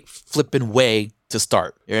the right flipping way to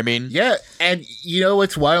start. You know what I mean? Yeah, and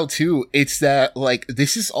what's wild too? It's that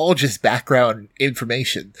this is all just background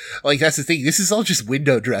information. That's the thing. This is all just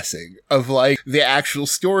window dressing of the actual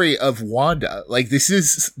story of Wanda. This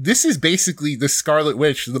is basically the Scarlet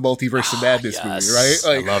Witch, the Multiverse of Madness movie, right?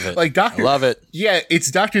 I love it. I love it. Yeah,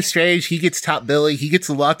 it's Doctor Strange. He gets top billing. He gets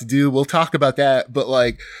a lot to do. We'll talk about that, but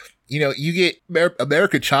you get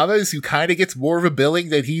America Chavez, who kind of gets more of a billing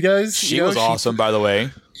than he does. She was awesome, by the way.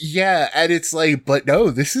 Yeah, and it's but no,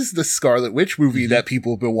 this is the Scarlet Witch movie that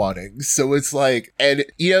people have been wanting. So it's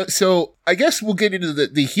so I guess we'll get into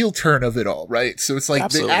the heel turn of it all, right? So it's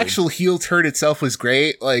Absolutely. The actual heel turn itself was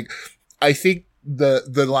great. I think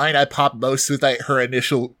the line I popped most with her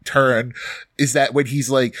initial turn is that when he's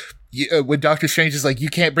when Doctor Strange is you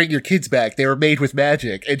can't bring your kids back, they were made with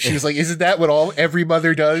magic, and she was isn't that what every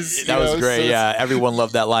mother does? That was great. So everyone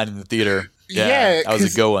loved that line in the theater. Yeah, that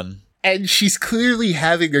was a good one. And she's clearly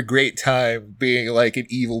having a great time being an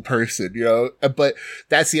evil person, but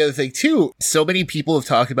that's the other thing too. So many people have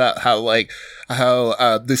talked about how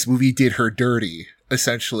this movie did her dirty.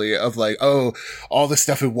 Essentially, of all the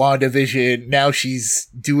stuff in WandaVision, now she's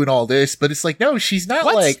doing all this, but it's no, she's not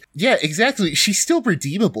yeah, exactly. She's still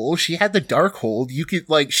redeemable. She had the Darkhold. You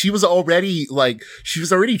could she was already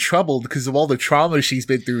troubled because of all the trauma she's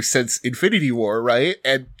been through since Infinity War, right?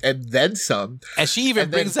 And then some. And she even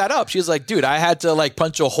brings that up. She's like, dude, I had to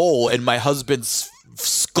punch a hole in my husband's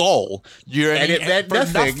skull. And it meant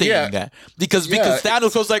nothing. Yeah. Because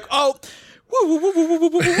Thanos was like, oh,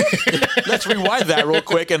 let's rewind that real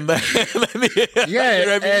quick and let me.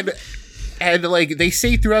 Yeah, and they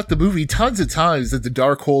say throughout the movie tons of times that the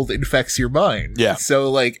Darkhold infects your mind. Yeah.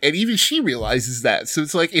 So and even she realizes that. So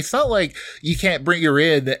it's it's not you can't bring her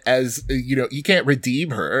in as you can't redeem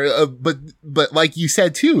her. But like you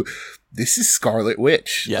said too, this is Scarlet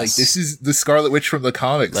Witch. Yes. This is the Scarlet Witch from the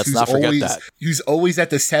comics. Let's not forget that. Who's always at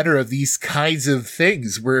the center of these kinds of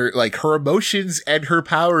things where her emotions and her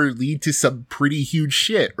power lead to some pretty huge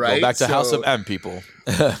shit, right? Go back to House of M, people.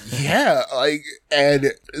 Yeah,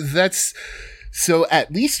 and that's so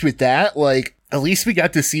at least with that, at least we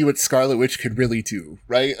got to see what Scarlet Witch could really do,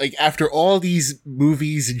 right? After all these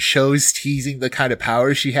movies and shows teasing the kind of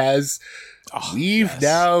power she has, we've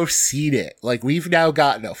now seen it. We've now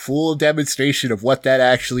gotten a full demonstration of what that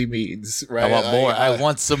actually means, right? I want more. I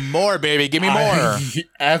want some more, baby. Give me more.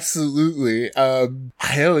 Absolutely. I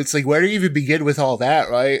know, it's where do you even begin with all that,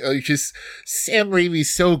 right? Just Sam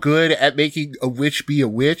Raimi's so good at making a witch be a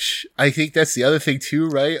witch. I think that's the other thing too,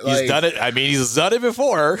 right? He's done it. I mean, he's done it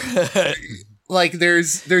before.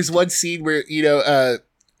 There's one scene where,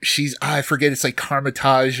 she's, I forget, it's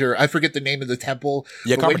Carmitage, or I forget the name of the temple.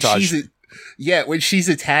 Yeah, Carmitage. Yeah, when she's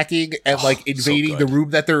attacking and like invading the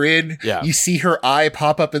room that they're in, you see her eye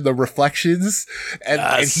pop up in the reflections, and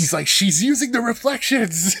he's like, she's using the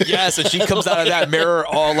reflections. Yes, and she comes out of that mirror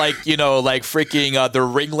all like, like freaking the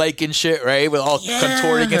ring lake and shit, right? With all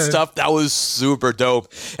contorting and stuff. That was super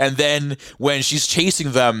dope. And then when she's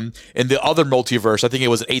chasing them in the other multiverse, I think it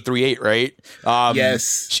was 838, right?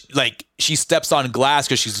 Yes. She steps on glass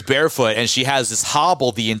because she's barefoot, and she has this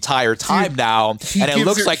hobble the entire time now, and it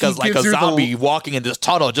looks like a zombie walking in this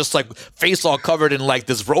tunnel, just like face all covered in like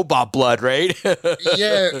this robot blood, right?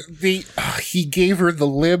 He gave her the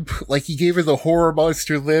limp, like he gave her the horror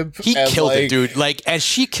monster limp. He killed it, dude. And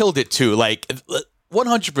she killed it too.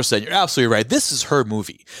 100%. You're absolutely right. This is her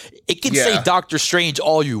movie. It can say Doctor Strange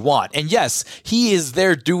all you want. And yes, he is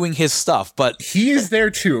there doing his stuff, but he is there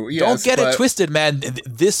too. Yes, don't get it twisted, man.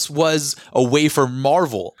 This was a way for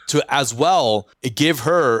Marvel to as well give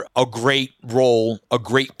her a great role, a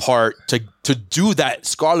great part to do that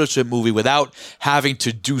Scarlet Witch movie without having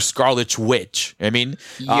to do Scarlet Witch. I mean,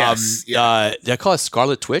 yes. Did I call it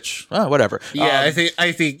Scarlet Twitch? Whatever. Yeah, I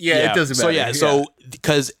think it doesn't matter. So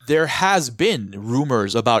because there has been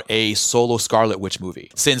rumors about a solo Scarlet Witch movie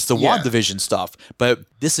since the WandaVision stuff, but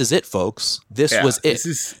this is it, folks. This was it. This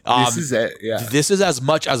is it. Yeah. This is as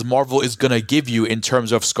much as Marvel is gonna give you in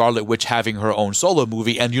terms of Scarlet Witch having her own solo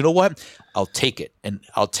movie, and you know what? I'll take it, and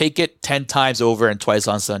I'll take it 10 times over and twice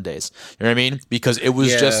on Sundays. You know what I mean? Because it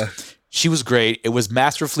was just, she was great. It was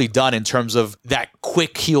masterfully done in terms of that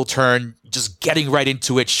quick heel turn, just getting right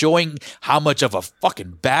into it, showing how much of a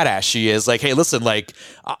fucking badass she is. Like, hey, listen, like,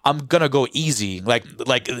 I'm gonna go easy. Like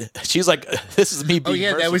she's like, this is me being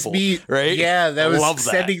merciful, that was me, right? Yeah, that was love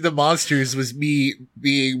sending that. The monsters was me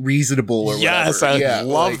being reasonable or whatever. Yes, I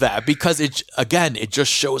love that, because it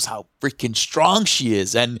just shows how freaking strong she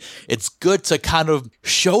is, and it's good to kind of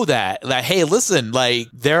show that, hey, listen, like,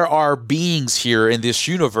 there are beings here in this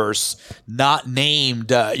universe not named,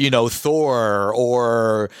 Thor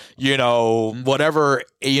or, whatever,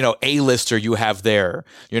 A-lister you have there.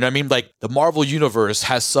 You know what I mean? Like, the Marvel universe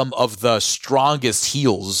has some of the strongest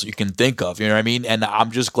heels you can think of. You know what I mean? And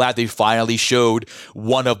I'm just glad they finally showed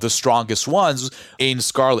one of the strongest ones in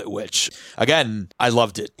Scarlet Witch. Again, I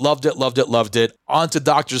loved it. Loved it. Onto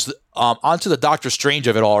the Doctor Strange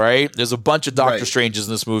of it all, right? There's a bunch of Doctor Stranges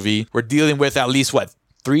in this movie. We're dealing with at least,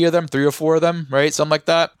 three or four of them, right? Something like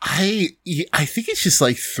that. I think it's just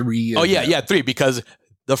like three. Three, because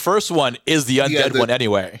the first one is the undead one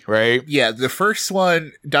anyway, right? Yeah, the first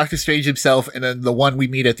one, Doctor Strange himself, and then the one we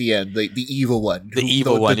meet at the end, the evil one. The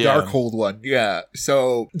Darkhold one. Yeah.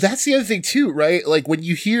 So that's the other thing too, right? Like, when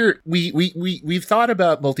you hear, we've thought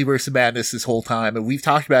about Multiverse of Madness this whole time, and we've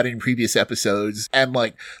talked about it in previous episodes, and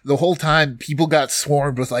like, the whole time people got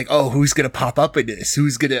swarmed with like, oh, who's gonna pop up in this?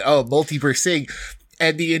 Who's gonna, multiverse thing?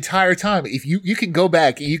 And the entire time, if you can go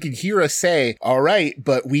back and you can hear us say, all right,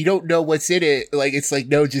 but we don't know what's in it. Like, it's like,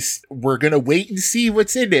 no, just, we're going to wait and see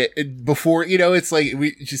what's in it. And before, it's like,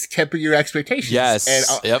 we just temper your expectations. Yes.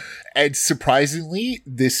 And surprisingly,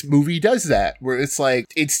 this movie does that, where it's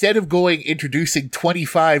like, instead of introducing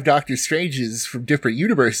 25 Doctor Stranges from different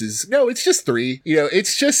universes, no, it's just 3.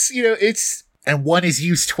 It's just, and one is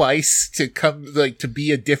used twice to come, like, to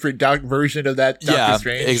be a different version of that Doctor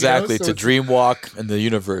Strange. Exactly. So to dreamwalk in the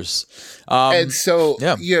universe. And so,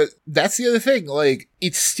 that's the other thing. Like,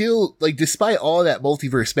 it's still, like, despite all of that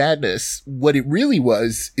multiverse madness, what it really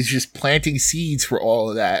was is just planting seeds for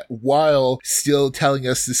all of that, while still telling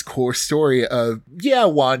us this core story of,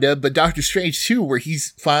 Wanda, but Doctor Strange too, where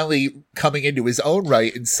he's finally coming into his own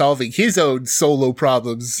right and solving his own solo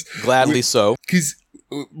problems. Gladly so. Because,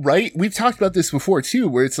 right? We've talked about this before too,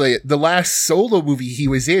 where it's like the last solo movie he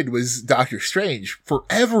was in was Doctor Strange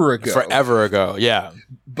forever ago. Yeah.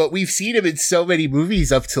 But we've seen him in so many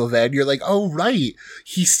movies up till then. You're like, oh, right.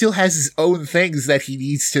 He still has his own things that he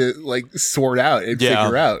needs to, like, sort out and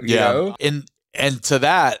figure out, you know? And to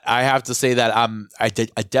that, I have to say that I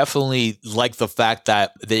definitely like the fact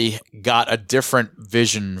that they got a different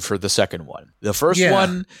vision for the second one. The first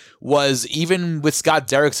one was, even with Scott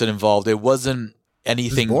Derrickson involved, it wasn't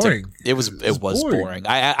anything. It was boring.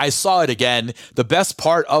 I saw it again. The best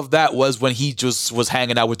part of that was when he just was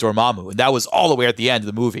hanging out with Dormammu, and that was all the way at the end of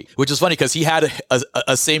the movie, which is funny because he had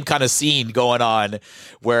a same kind of scene going on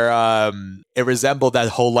where it resembled that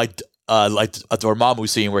whole, like, like a Dormammu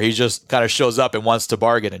scene where he just kind of shows up and wants to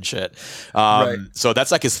bargain and shit. So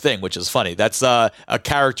that's like his thing, which is funny. That's a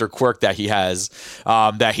character quirk that he has,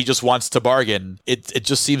 that he just wants to bargain. It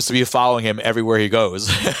just seems to be following him everywhere he goes.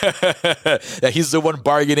 That he's the one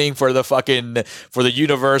bargaining for the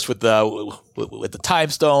universe with the time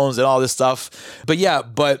stones and all this stuff.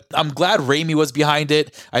 But I'm glad Raimi was behind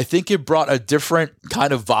it. I think it brought a different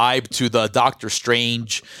kind of vibe to the Doctor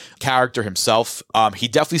Strange character himself. He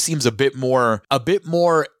definitely seems a bit more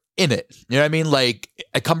in it. You know what I mean? Like,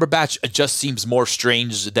 Cumberbatch just seems more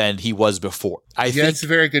strange than he was before. I think that's a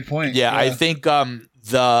very good point. Yeah, I think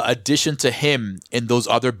the addition to him in those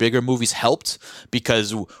other bigger movies helped,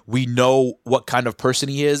 because we know what kind of person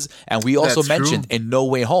he is. And we also mentioned in No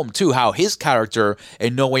Way Home too, how his character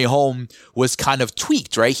in No Way Home was kind of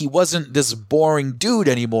tweaked, right? He wasn't this boring dude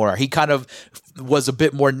anymore. He kind of was a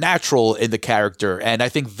bit more natural in the character. And I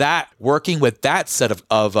think that working with that set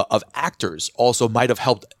of actors also might have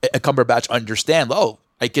helped Cumberbatch understand, oh,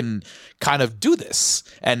 I can kind of do this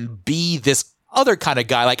and be this other kind of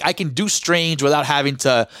guy. Like, I can do Strange without having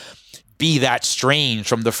to be that Strange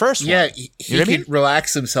from the first one. Yeah, he can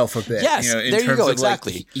relax himself a bit. Yes, in there terms you go, of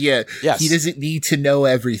exactly. Yes. He doesn't need to know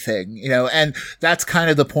everything, and that's kind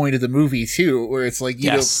of the point of the movie too, where it's like,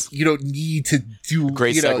 you don't need to do,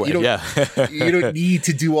 great segue, you don't need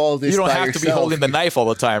to do all this. You don't by have yourself. to be holding the knife all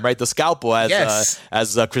the time, right? The scalpel, as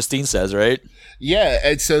Christine says, right? Yeah,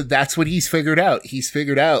 and so that's what he's figured out. He's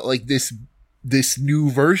figured out like this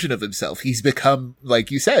new version of himself. He's become,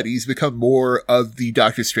 like you said, more of the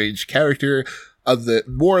Doctor Strange character,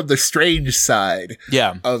 more of the strange side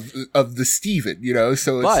of the Steven,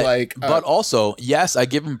 so it's but also, yes, I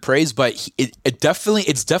give him praise, but it's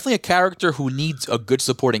definitely a character who needs a good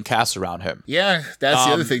supporting cast around him. Yeah, that's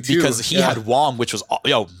the other thing too, because he had Wong, which was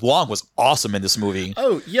Wong was awesome in this movie.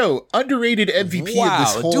 Underrated MVP of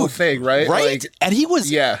this whole thing, right? Like, and he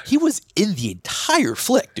was in the entire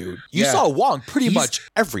flick, dude. You saw Wong pretty much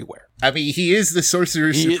everywhere. I mean, he is the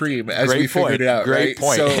Sorcerer Supreme, as we figured out. Great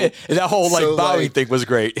point. So, that whole bowing thing was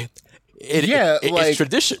great. It's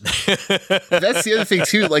tradition. That's the other thing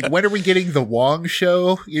too. Like, when are we getting the Wong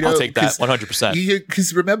show? I'll take that 100%.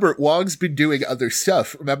 Because remember, Wong's been doing other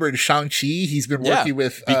stuff. Remember in Shang-Chi, he's been working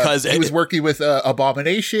with he was working with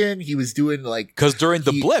Abomination. He was doing because during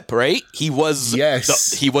the blip, right? He was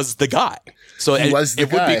the guy. So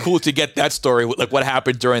it would be cool to get that story, like what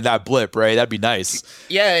happened during that blip, right? That'd be nice.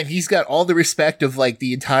 Yeah, and he's got all the respect of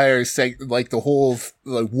the entire the whole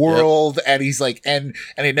world, and he's and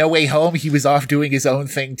in No Way Home, he was off doing his own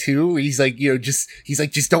thing too. He's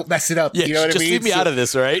just don't mess it up. Yeah, you know what I mean? Just leave me out of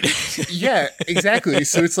this, right? Yeah, exactly.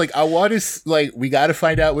 So it's I want to we got to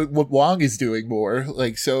find out what Wong is doing more.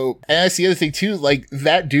 And that's the other thing too.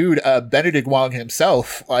 That dude, Benedict Wong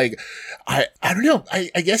himself. I don't know.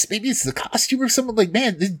 I guess maybe it's the costume or something.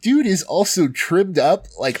 Man, this dude is also trimmed up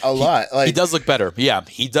a lot. He does look better. Yeah,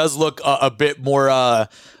 he does look a bit more a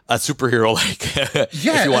superhero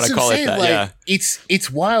if you want to call it that.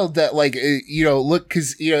 It's wild that look,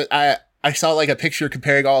 because I saw a picture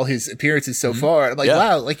comparing all his appearances so far. I'm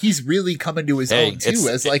wow, he's really coming to his own too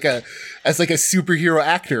as a superhero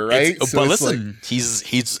actor, right? But listen,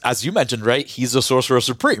 he's as you mentioned, right? He's a Sorcerer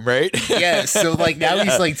Supreme, right? Yeah. So now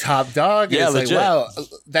he's top dog. And it's wow,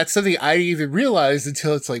 that's something I didn't even realize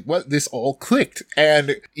until it's what, this all clicked.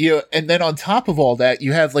 And and then on top of all that,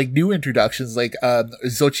 you have new introductions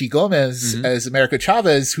Xochitl Gomez as America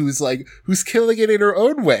Chavez, who's killing it in her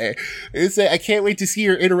own way. I can't wait to see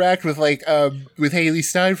her interact with Haley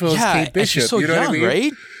Steinfeld as Kate Bishop. She's so young, what I mean?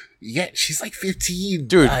 Right? Yeah, she's 15.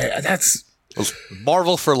 Dude, that's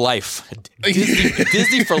Marvel for life.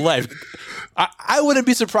 Disney for life. I wouldn't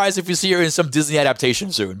be surprised if you see her in some Disney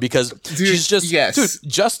adaptation soon, because she's just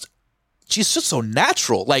she's just so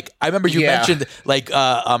natural. I remember you mentioned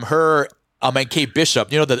her and Kate Bishop,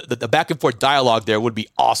 the back and forth dialogue there would be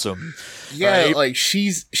awesome. Yeah, right?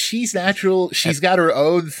 She's natural. She's got her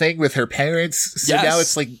own thing with her parents. So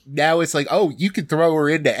now it's oh, you can throw her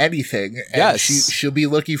into anything, and she'll be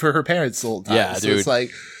looking for her parents the whole time. Yeah, so dude.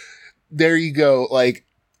 It's there you go.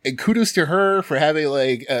 And kudos to her for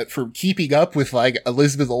having for keeping up with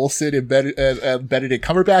Elizabeth Olsen and Benedict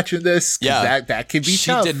Cumberbatch in this. Yeah, that can be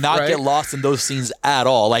tough. She did not get lost in those scenes at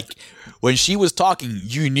all. When she was talking,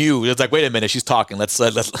 you knew it's wait a minute, she's talking. Let's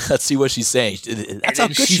see what she's saying. That's how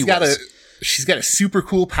good she was. She's got a super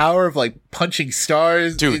cool power of punching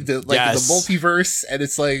stars, dude. The multiverse, and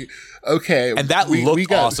it's okay. And that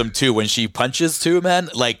looked awesome too when she punches too, man.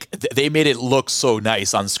 They made it look so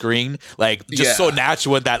nice on screen, so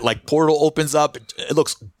natural when that portal opens up. It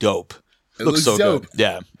looks dope. It looks so dope. good.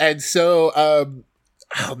 Yeah. And so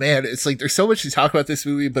oh man, it's like there's so much to talk about this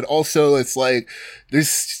movie, but also it's like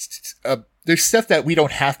there's stuff that we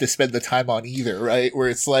don't have to spend the time on either, right? Where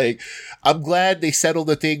it's like, I'm glad they settled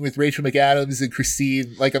the thing with Rachel McAdams and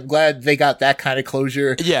Christine. Like, I'm glad they got that kind of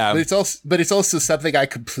closure. Yeah. But it's also something I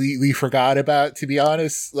completely forgot about, to be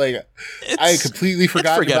honest. Like, I completely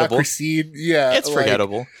forgot about Christine. Yeah. It's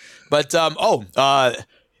forgettable. But,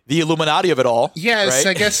 the Illuminati of it all. Yes,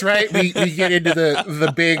 right? I guess, right? We get into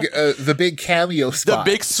the big cameo spot.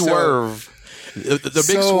 The big swerve. The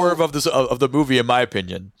big swerve of the movie, in my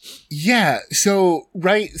opinion. Yeah. So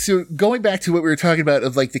going back to what we were talking about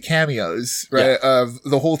of like the cameos, right? Yeah. Of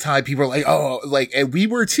the whole time people are like, oh, like, and we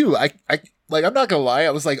were too. I'm not gonna lie.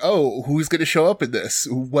 I was like, oh, who's gonna show up in this?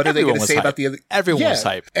 What are they gonna say about the other? Everyone was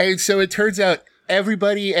hype. And so it turns out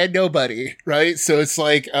everybody and nobody, right? So it's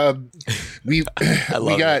like, we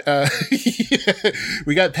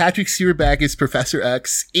got Patrick Stewart back as Professor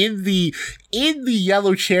X in the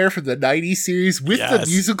yellow chair from the 90s series with the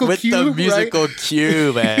musical cue. With the musical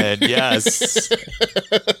cue, man. Yes.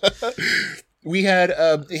 We had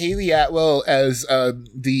Haley Atwell as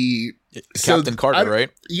Captain Carter, right?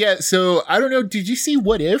 Yeah. So I don't know. Did you see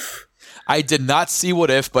What If? I did not see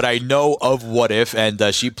What If, but I know of What If, and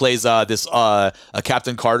she plays this a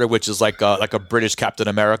Captain Carter, which is like a British Captain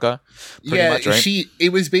America. Pretty much, right?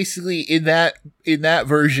 It was basically in that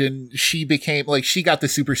version, she became like she got the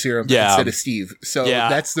super serum instead of Steve. So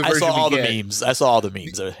that's the version. I saw all the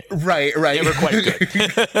memes. Right. They were quite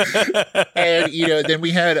good. And then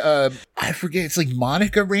we had I forget, it's like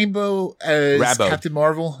Monica Rambeau as Captain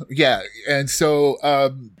Marvel. Yeah, and so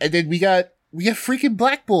and then we got freaking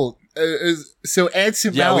Black Bolt. So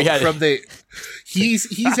Anson Mount from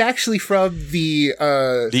he's actually from the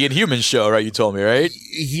Inhuman show, right? You told me, right?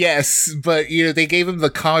 Yes, but they gave him the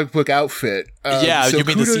comic book outfit. So you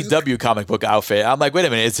mean the CW comic book outfit? I'm like, wait a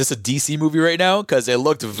minute, is this a DC movie right now? Because it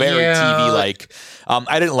looked very TV like.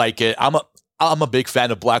 I didn't like it. I'm a big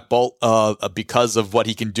fan of Black Bolt because of what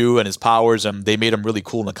he can do and his powers, and they made him really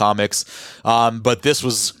cool in the comics. But this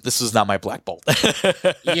was not my Black Bolt.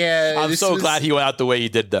 Yeah, I'm so glad he went out the way he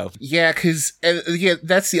did, though. Yeah, because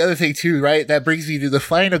that's the other thing too, right? That brings me to the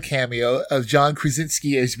final cameo of John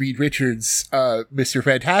Krasinski as Reed Richards, Mr.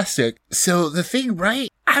 Fantastic. So the thing, right?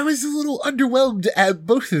 I was a little underwhelmed at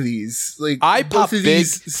both of these. Like, I popped big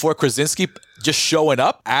for Krasinski just showing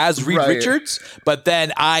up as Reed Richards, but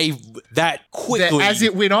then that quickly as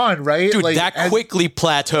it went on, right? Dude, quickly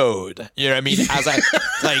plateaued. You know what I mean? As I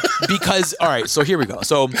because all right, so here we go.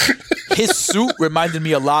 So his suit reminded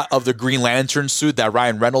me a lot of the Green Lantern suit that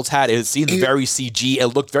Ryan Reynolds had. It seemed very CG. It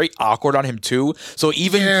looked very awkward on him too. So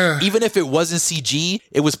even if it wasn't CG,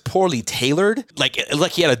 it was poorly tailored. Like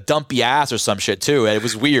he had a dumpy ass or some shit too, and it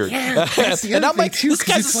was weird. Yeah, and I'm like, this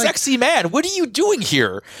guy's a sexy man. What are you doing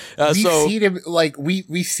here? We've seen him like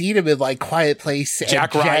we've seen him in like Quiet Place.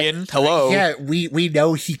 Jack Ryan, hello. Yeah, we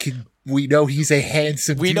know he can. We know he's a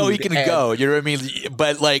handsome dude. We know he can go, you know what I mean?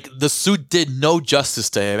 But, like, the suit did no justice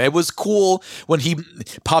to him. It was cool when he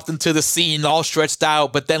popped into the scene all stretched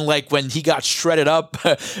out, but then, like, when he got shredded up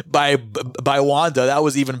by Wanda, that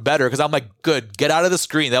was even better, because I'm like, good, get out of the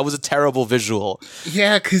screen. That was a terrible visual.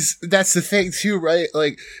 Yeah, because that's the thing, too, right?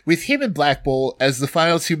 Like, with him and Black Bolt as the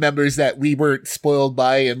final two members that we weren't spoiled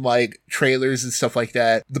by in, like, trailers and stuff like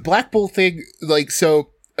that, the Black Bolt thing, like, so...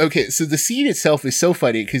 Okay, so the scene itself is so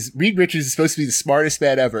funny because Reed Richards is supposed to be the smartest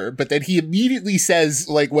man ever, but then he immediately says,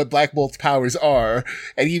 like, what Black Bolt's powers are,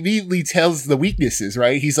 and he immediately tells the weaknesses,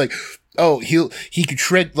 right? He's like, oh, he can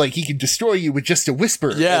shred, like, he can destroy you with just a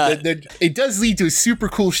whisper. Yeah. And then it does lead to a super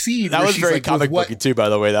cool scene. That was very like, comic booky too, by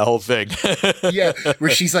the way, that whole thing. Yeah,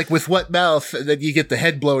 where she's like, with what mouth? And then you get the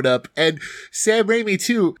head blown up. And Sam Raimi,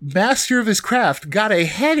 too, master of his craft, got a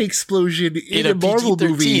head explosion in a Marvel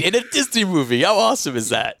movie. In a Disney movie. How awesome is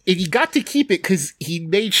that? And he got to keep it because he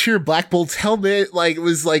made sure Black Bolt's helmet, like,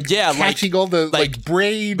 was, like, catching all the, like,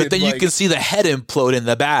 brain. But then you can see the head implode in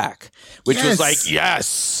the back, which was like,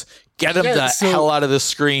 yes! Get him the hell out of the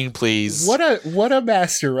screen, please. What a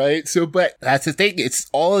master, right? So, but that's the thing. It's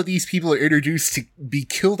all of these people are introduced to be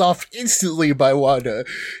killed off instantly by Wanda.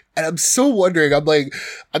 And I'm so wondering,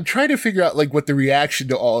 I'm trying to figure out, like, what the reaction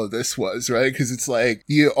to all of this was, right? Because it's like,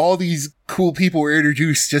 all these cool people were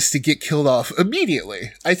introduced just to get killed off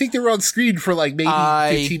immediately. I think they were on screen for, like,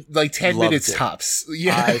 maybe 10 minutes tops.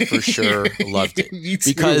 Yeah. I for sure loved it. Me too.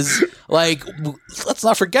 Because, like, let's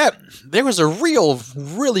not forget, there was a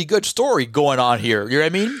really good story going on here. You know what I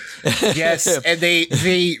mean? Yes, and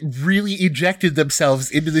they really injected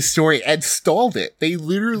themselves into the story and stalled it. They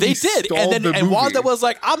literally did. Stalled and Wanda was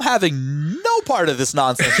like, I'm I'm having no part of this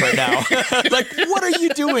nonsense right now. Like, what are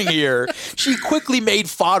you doing here? She quickly made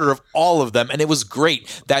fodder of all of them, and it was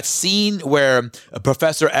great. That scene where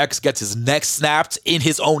Professor X gets his neck snapped in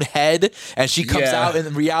his own head, and she comes out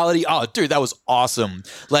in reality. Oh, dude, that was awesome.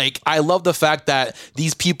 Like, I love the fact that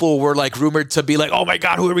these people were like rumored to be like, oh my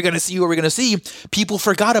God, who are we going to see? Who are we going to see? People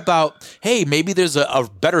forgot about, hey, maybe there's a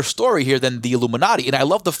better story here than the Illuminati. And I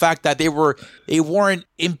love the fact that they weren't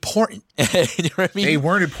important. You know what I mean? They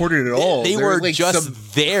weren't important at all. They were like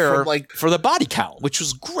just there for the body count, which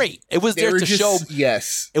was great. It was there to show.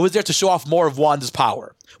 Yes. It was there to show off more of Wanda's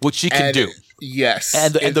power, which she can do. Yes.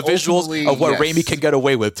 And the visuals of what Raimi can get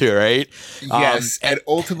away with too, right? Yes. And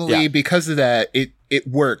ultimately, because of that, it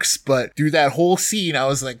works. But through that whole scene, I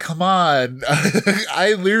was like, come on.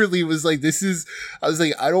 I literally was like, I was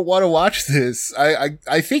like, I don't want to watch this.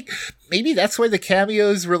 I think maybe that's why the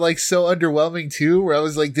cameos were like so underwhelming too, where I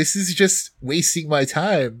was like, this is just wasting my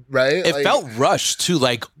time, right? It felt rushed too.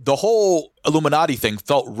 Like the whole Illuminati thing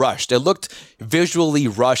felt rushed. It looked visually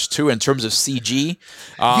rushed too in terms of CG.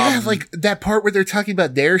 Like that part where they're talking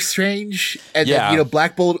about they're strange and then,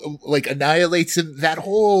 Black Bolt like annihilates him. That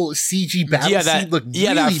whole CG battle scene looked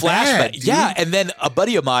really that flashback. Bad, dude. Yeah, and then a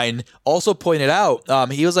buddy of mine also pointed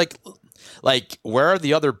out, he was like, where are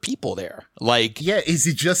the other people there? Like, is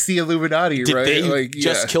it just the Illuminati, did right? they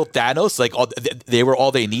just kill Thanos? Like, they were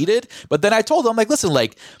all they needed? But then I told him, like, listen,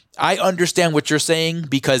 like, I understand what you're saying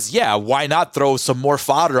because, why not throw some more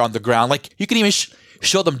fodder on the ground? Like, you can even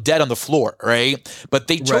show them dead on the floor, right? But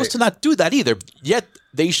they chose to not do that either. Yet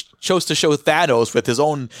they chose to show Thanos with his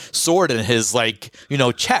own sword in his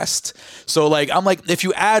chest. So like, I'm like, if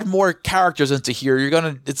you add more characters into here,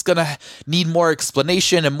 it's gonna need more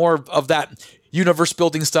explanation and more of that universe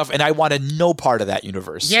building stuff, and I wanted no part of that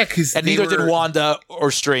universe. Yeah, because neither did Wanda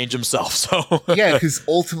or Strange himself. So because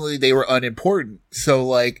ultimately they were unimportant. So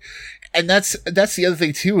like. And that's the other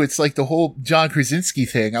thing too. It's like the whole John Krasinski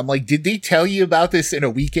thing. I'm like, did they tell you about this in a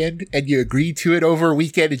weekend and you agreed to it over a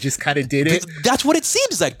weekend and just kind of did it? That's what it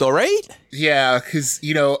seems like though, right? Yeah, because,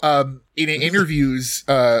 in interviews,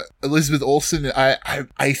 Elizabeth Olsen,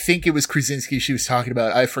 I think it was Krasinski she was talking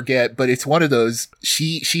about. I forget, but it's one of those.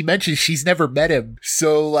 She mentioned she's never met him.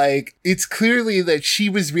 So like, it's clearly that she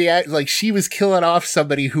was she was killing off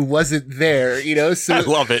somebody who wasn't there, so. I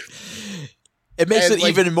love it. It makes it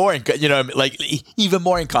even more, even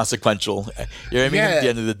more inconsequential. You know what I mean? At the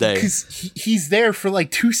end of the day, because he's there for like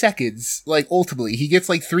 2 seconds. Like ultimately, he gets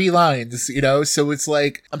like 3 lines. So it's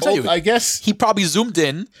like I'm telling you, I guess he probably zoomed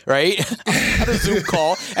in right on a Zoom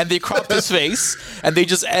call, and they cropped his face, and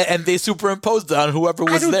they superimposed it on whoever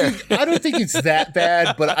was there. I don't think it's that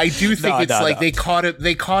bad, but I do think they caught it.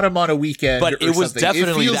 They caught him on a weekend. But it was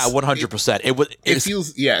definitely that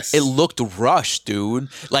 100%. It looked rushed, dude.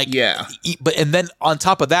 And then on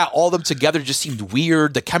top of that, all of them together just seemed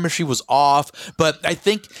weird. The chemistry was off. But I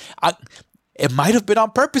think it might have been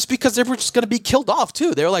on purpose because they were just going to be killed off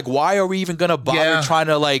too. They were like, why are we even going to bother trying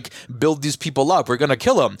to build these people up? We're going to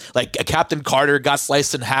kill them. Like Captain Carter got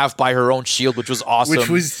sliced in half by her own shield, which was awesome. Which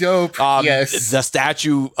was dope. Yes. The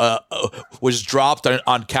statue was dropped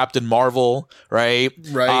on Captain Marvel, right?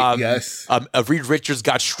 Right, yes. Reed Richards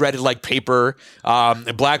got shredded like paper.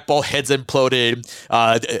 Black Bolt heads imploded.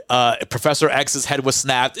 Professor X's head was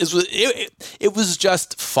snapped. It was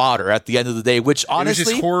just fodder at the end of the day, which honestly... It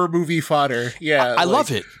was just horror movie fodder. Yeah, I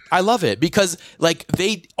love it. I love it because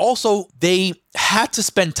they had to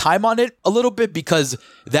spend time on it a little bit because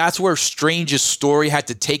that's where Strange's story had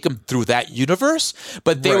to take him through that universe.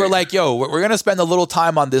 But they were like, yo, we're going to spend a little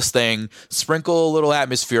time on this thing, sprinkle a little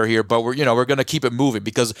atmosphere here, but we're going to keep it moving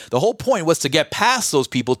because the whole point was to get past those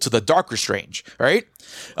people to the darker Strange, right?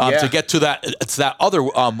 To get to that other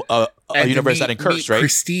universe that incurs, right?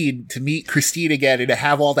 To meet Christine again and to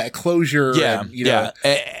have all that closure.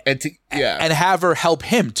 And have her help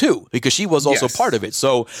him too, because she was also part of it.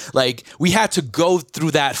 So we had to go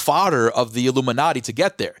through that fodder of the Illuminati to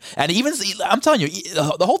get there. And even, I'm telling you,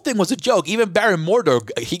 the whole thing was a joke. Even Baron Mordo,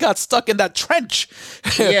 he got stuck in that trench.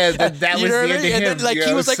 Yeah, that was the end of him. And then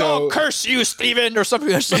he was like, oh, curse you, Steven, or some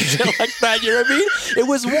shit like that. You know what I mean? It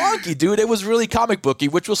was wonky, dude. It was really comic booky,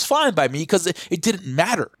 which was fine by me because it didn't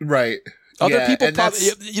matter. Right. Other people probably,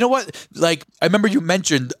 you know what? I remember you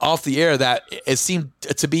mentioned off the air that it seemed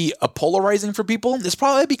to be a polarizing for people. It's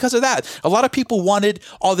probably because of that. A lot of people wanted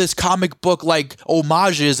all this comic book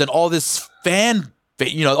homages and all this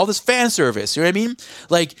all this fan service. You know what I mean?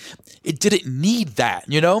 It didn't need that.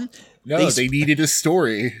 No, they needed a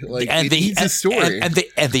story. Like, it needs a story. And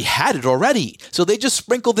they had it already. So they just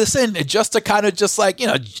sprinkled this in just to kind of just like,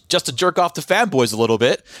 just to jerk off the fanboys a little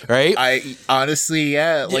bit, right? I honestly,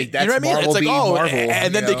 yeah, like that's Marvel being Marvel.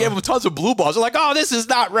 And then they gave them tons of blue balls. They're like, oh, this is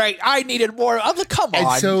not right. I needed more. I'm like, come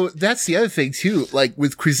on. And so that's the other thing too. Like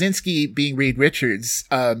with Krasinski being Reed Richards.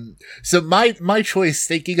 So my choice,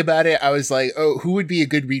 thinking about it, I was like, oh, who would be a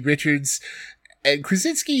good Reed Richards? And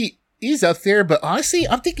Krasinski is up there, but honestly,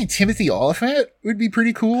 I'm thinking Timothy Olyphant would be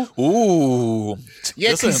pretty cool. Ooh.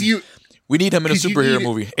 Yeah, because we need him in a superhero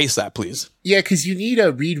movie. ASAP, please. Yeah, because you need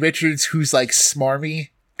a Reed Richards who's like smarmy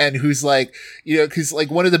and who's like, because like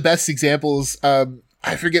one of the best examples,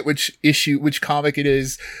 I forget which comic it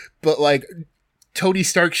is, but like Tony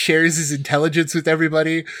Stark shares his intelligence with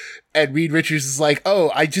everybody, and Reed Richards is like,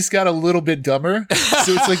 "Oh, I just got a little bit dumber."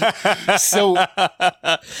 So it's like, so that's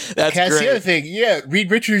the great. other thing. Yeah,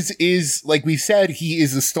 Reed Richards is, like we said, he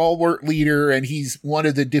is a stalwart leader, and he's one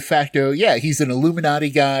of the de facto. Yeah, he's an Illuminati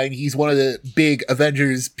guy, and he's one of the big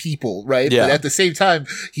Avengers people, right? Yeah. But at the same time,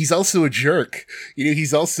 he's also a jerk.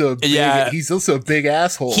 He's also he's also a big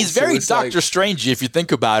asshole. He's very Doctor Strange if you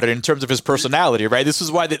think about it in terms of his personality, right? This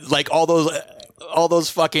is why like all those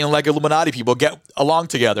fucking like Illuminati people get along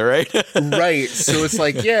together, right? Right. So it's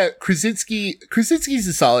like, yeah, Krasinski's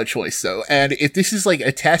a solid choice though. And if this is like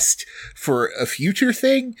a test for a future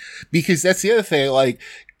thing, because that's the other thing, like,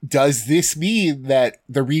 does this mean that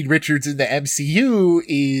the Reed Richards in the MCU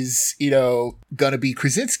is, gonna be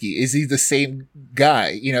Krasinski? Is he the same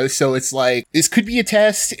guy? So it's like, this could be a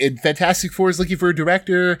test, and Fantastic Four is looking for a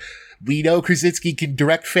director. We know Krasinski can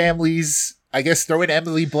direct families. I guess throw in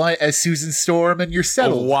Emily Blunt as Susan Storm and you're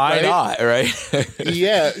settled. Why right? not, right?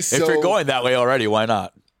 Yeah. So, if you're going that way already, why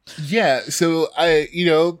not? Yeah. So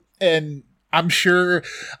and I'm sure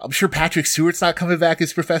Patrick Stewart's not coming back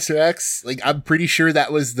as Professor X. Like, I'm pretty sure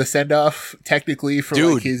that was the send off technically for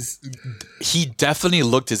like his. He definitely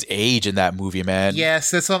looked his age in that movie, man.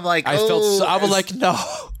 Yes. That's what I'm like. I was like, no.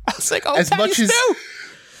 I was like, oh,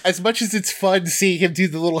 as much as it's fun seeing him do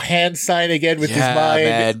the little hand sign again with his mind,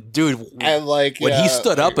 man, dude. And like when he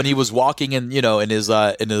stood up and he was walking in, in his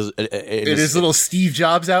little Steve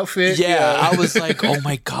Jobs outfit. Yeah, I was like, oh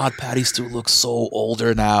my god, Patty Stewart looks so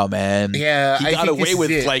older now, man. Yeah, he got away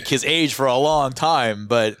with like his age for a long time,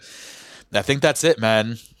 but I think that's it,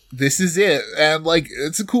 man. This is it, and like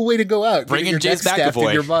it's a cool way to go out. Bring in James McAvoy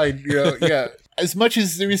in your mind, yeah. As much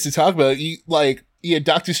as there is to talk about,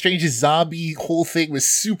 Doctor Strange's zombie whole thing was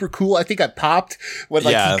super cool. I think I popped when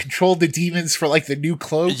he controlled the demons for like the new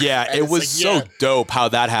cloak. Yeah, it was so dope how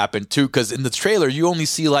that happened too. Because in the trailer, you only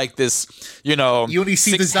see like this, you only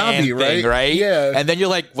see the zombie thing, right? Yeah, and then you're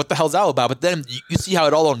like, what the hell's that about? But then you see how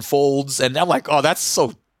it all unfolds, and I'm like, oh, that's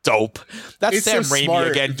so dope. That's it's Sam Raimi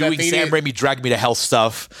again doing Sam Raimi Drag Me to Hell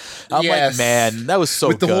stuff. I'm like, man, that was so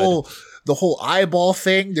with good. The whole eyeball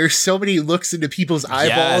thing. There's so many looks into people's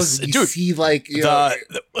eyeballs. And you see like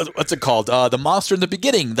what's it called? The monster in the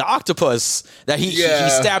beginning, the octopus that he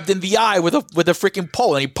stabbed in the eye with a freaking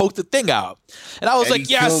pole, and he poked the thing out. And I was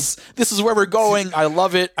like, yes, this is where we're going. I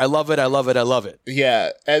love it. I love it. I love it. I love it.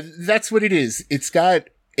 Yeah, and that's what it is. It's got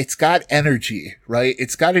energy, right?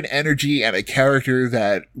 It's got an energy and a character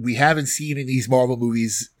that we haven't seen in these Marvel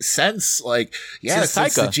movies since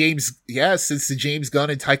the James Gunn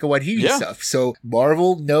and Taika Waititi stuff. So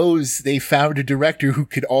Marvel knows they found a director who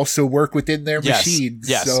could also work within their machines.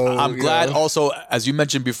 Yes, so, I'm glad. Also, as you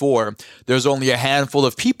mentioned before, there's only a handful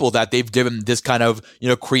of people that they've given this kind of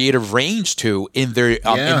creative range to in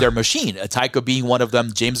their machine. Taika being one of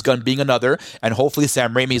them, James Gunn being another, and hopefully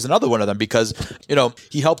Sam Raimi is another one of them because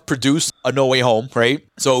he helped produce A No Way Home, right?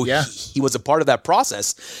 So he was a part of that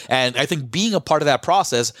process. And I think being a part of that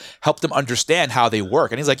process helped him understand how they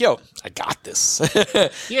work. And he's like, yo, I got this.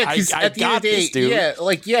 Yeah, because at the end of the day,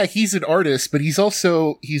 dude. He's an artist, but he's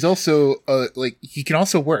also he can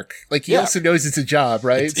also work. Like he also knows it's a job,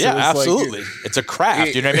 right? It's absolutely. It's a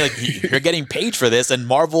craft. You know what I mean? Like you're getting paid for this, and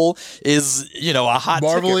Marvel is, a hot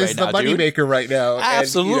Marvel ticket is the moneymaker right now.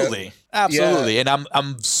 Absolutely. And, absolutely. And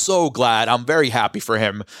I'm so glad. I'm very happy for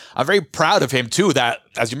him. I'm very proud of him too, that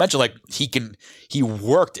as you mentioned, like he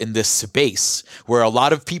worked in this space where a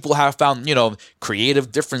lot of people have found,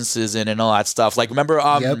 creative differences in and all that stuff. Like remember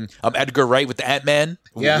Edgar Wright with the Ant-Man?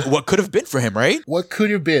 Yeah. What could have been for him, right? What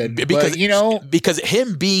could have been. Because but, because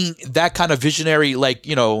him being that kind of visionary, like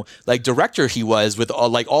director he was with all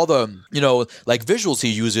the, visuals he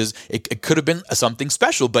uses, it could have been something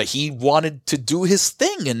special, but he wanted to do his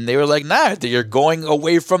thing and they were like, nah, you're going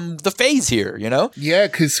away from the phase here, Yeah,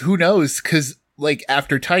 because who knows? Because like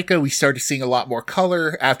after Taika, we started seeing a lot more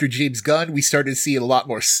color. After James Gunn, we started seeing a lot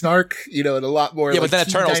more snark, and a lot more. Yeah, like, but then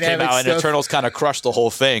Eternals came out, and Eternals kind of crushed the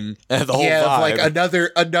whole thing, the whole vibe. Like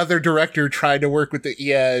another director trying to work with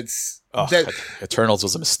it's. Eternals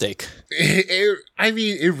was a mistake. It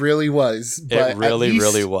really was. But it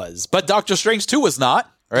really was. But Doctor Strange 2 was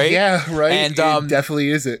not, right? Yeah, right. And it definitely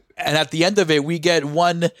isn't. And at the end of it, we get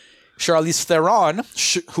one Charlize Theron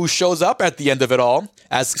who shows up at the end of it all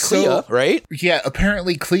as Clea, right? Yeah,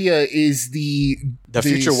 apparently Clea is the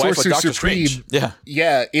future wife of Doctor Supreme. Strange. Yeah.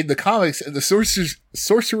 Yeah, in the comics, the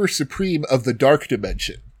Sorcerer Supreme of the Dark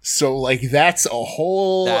Dimension. So, like, that's a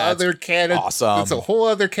whole other can of awesome. That's a whole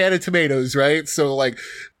other can of tomatoes, right? So, like,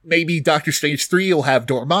 maybe Doctor Strange 3 will have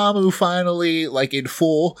Dormammu finally, like, in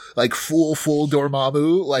full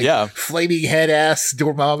Dormammu, like, flaming head ass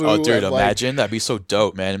Dormammu. Oh, dude, and, imagine. That'd be so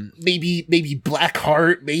dope, man. Maybe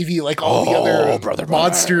Blackheart, maybe, like, all the other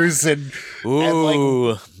monsters and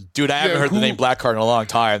Ooh. Dude, I haven't heard the name Blackheart in a long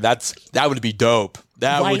time. That would be dope.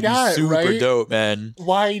 That would be super dope, man.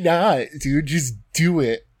 Why not, dude? Just do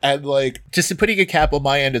it. And, like, just putting a cap on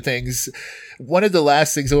my end of things, one of the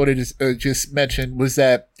last things I wanted to just mention was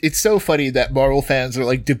that it's so funny that Marvel fans are,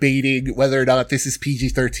 like, debating whether or not this is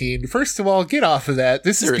PG-13. First of all, get off of that.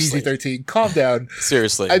 This is PG-13. Calm down.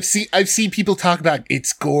 Seriously. I've seen people talk about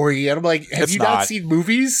it's gory, and I'm like, have you not seen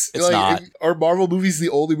movies? It's not. Are Marvel movies the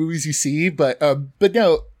only movies you see? But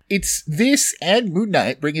no. It's this and Moon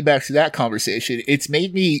Knight, bringing back to that conversation. It's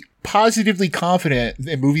made me positively confident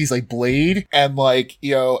in movies like Blade and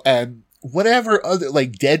and whatever other,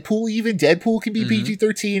 like Deadpool even. Deadpool can be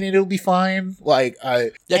PG-13 and it'll be fine. Like,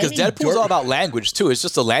 because Deadpool's all about language too. It's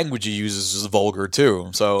just the language he uses is vulgar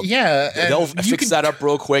too. So yeah, they'll fix that up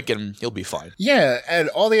real quick and he'll be fine. Yeah, and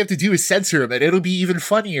all they have to do is censor him and it'll be even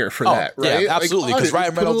funnier for that, right? Yeah, absolutely, because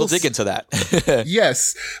Ryan Reynolds will dig into that.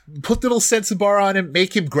 Yes. Put the little censor bar on him,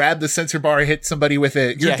 make him grab the censor bar and hit somebody with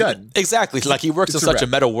it. You're done. Exactly. Like, he works in such a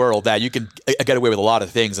meta world that you can get away with a lot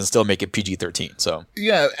of things and still make it PG-13. So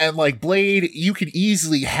yeah, and like Blade, you could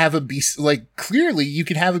easily have him be like, clearly you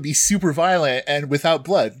can have him be super violent and without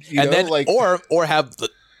blood, then like, or have the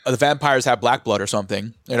vampires have black blood or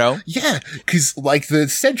something, Yeah, because like the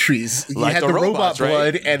Sentries, you had the robot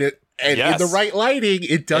blood, right? And in the right lighting,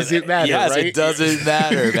 it doesn't matter, yes, right? It doesn't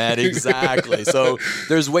matter, man. Exactly. So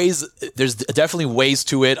there's definitely ways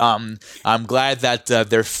to it. I'm glad that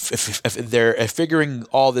they're figuring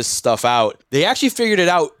all this stuff out. They actually figured it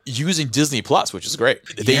out using Disney Plus, which is great.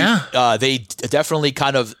 They definitely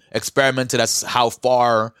kind of experimented as how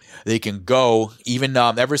far they can go, even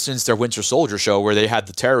ever since their Winter Soldier show where they had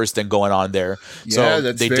the terrorist thing going on there. Yeah, so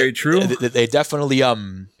that's very true.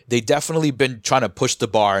 They definitely been trying to push the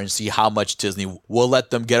bar and see how much Disney will let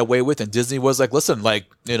them get away with. And Disney was like, listen, like,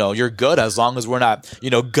 you're good as long as we're not,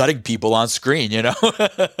 gutting people on screen,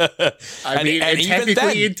 I mean, and even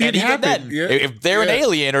then, it did happen. If they're an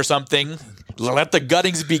alien or something, let the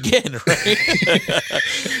guttings begin, right?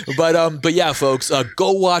 But yeah, folks,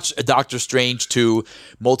 go watch Doctor Strange 2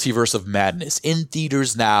 Multiverse of Madness in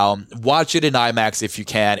theaters now. Watch it in IMAX if you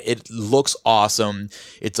can. It looks awesome.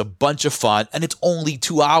 It's a bunch of fun, and it's only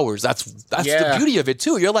 2 hours. That's the beauty of it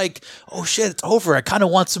too. You're like, oh shit, it's over. I kind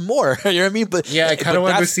of want some more. You know what I mean? But yeah, I kind of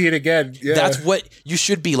want to see it again. Yeah. That's what you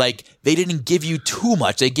should be like. They didn't give you too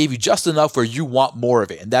much. They gave you just enough where you want more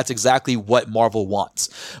of it. And that's exactly what Marvel wants.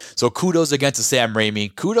 So kudos again to Sam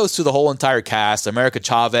Raimi. Kudos to the whole entire cast. America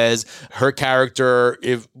Chavez, her character,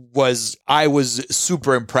 I was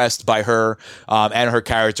super impressed by her and her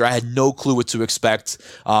character. I had no clue what to expect.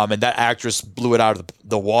 And that actress blew it out of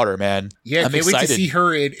the water, man. Yeah, I can't wait to see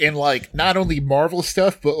her in like not only Marvel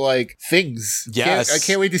stuff, but like things. Yes. I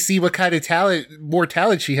can't wait to see what kind of more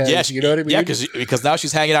talent she has. Yeah, you know what I mean? Yeah, because now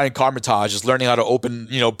she's hanging out in Carmitage, just learning how to open,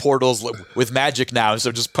 portals with magic now, instead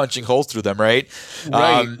of just punching holes through them, right?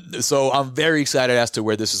 Right. So I'm very excited as to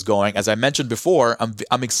where this is going. As I mentioned before,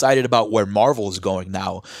 I'm excited about where Marvel is going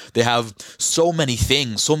now. They have so many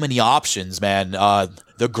things, so many options, man.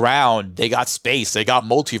 The ground, they got space, they got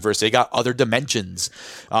multiverse, they got other dimensions.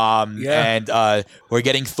 And we're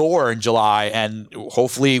getting Thor in July, and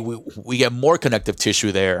hopefully we get more connective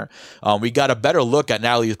tissue there. We got a better look at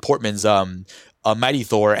Natalie Portman's Mighty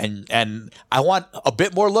Thor, and I want a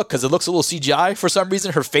bit more look because it looks a little CGI for some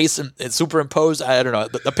reason. Her face is superimposed. I don't know.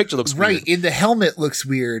 The picture looks weird. Right, in the helmet looks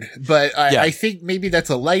weird, but I think maybe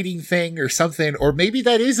that's a lighting thing or something, or maybe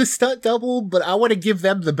that is a stunt double, but I want to give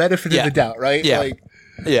them the benefit of the doubt, right? Yeah.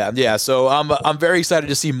 Yeah. So I'm very excited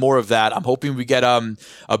to see more of that. I'm hoping we get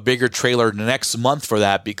a bigger trailer next month for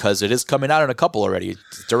that because it is coming out in a couple already.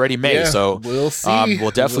 It's already May, so we'll see. We'll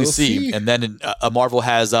definitely see. And then Marvel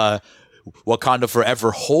has Wakanda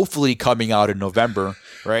Forever hopefully coming out in November,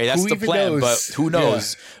 right? That's the plan, but who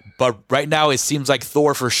knows? Yeah. But right now it seems like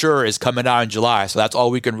Thor for sure is coming out in July. So that's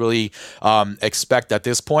all we can really expect at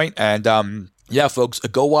this point. And yeah, folks,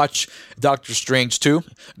 go watch Doctor Strange 2.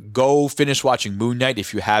 Go finish watching Moon Knight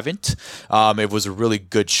if you haven't. It was a really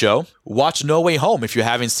good show. Watch No Way Home if you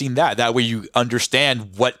haven't seen that. That way you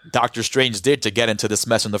understand what Doctor Strange did to get into this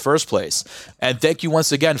mess in the first place. And thank you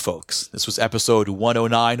once again, folks. This was episode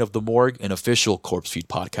 109 of The Morgue, an official Corpse Feed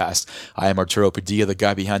podcast. I am Arturo Padilla, the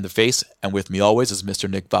guy behind the face. And with me always is Mr.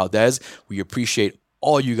 Nick Valdez. We appreciate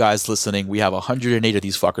all you guys listening. We have 108 of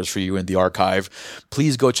these fuckers for you in the archive.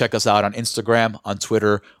 Please go check us out on Instagram, on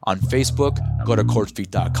Twitter, on Facebook. Go to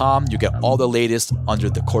corpsefeed.com. You get all the latest under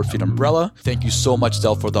the Corpsefeed umbrella. Thank you so much,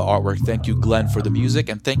 Del, for the artwork. Thank you, Glenn, for the music.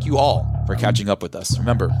 And thank you all for catching up with us.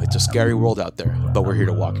 Remember, it's a scary world out there, but we're here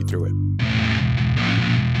to walk you through it.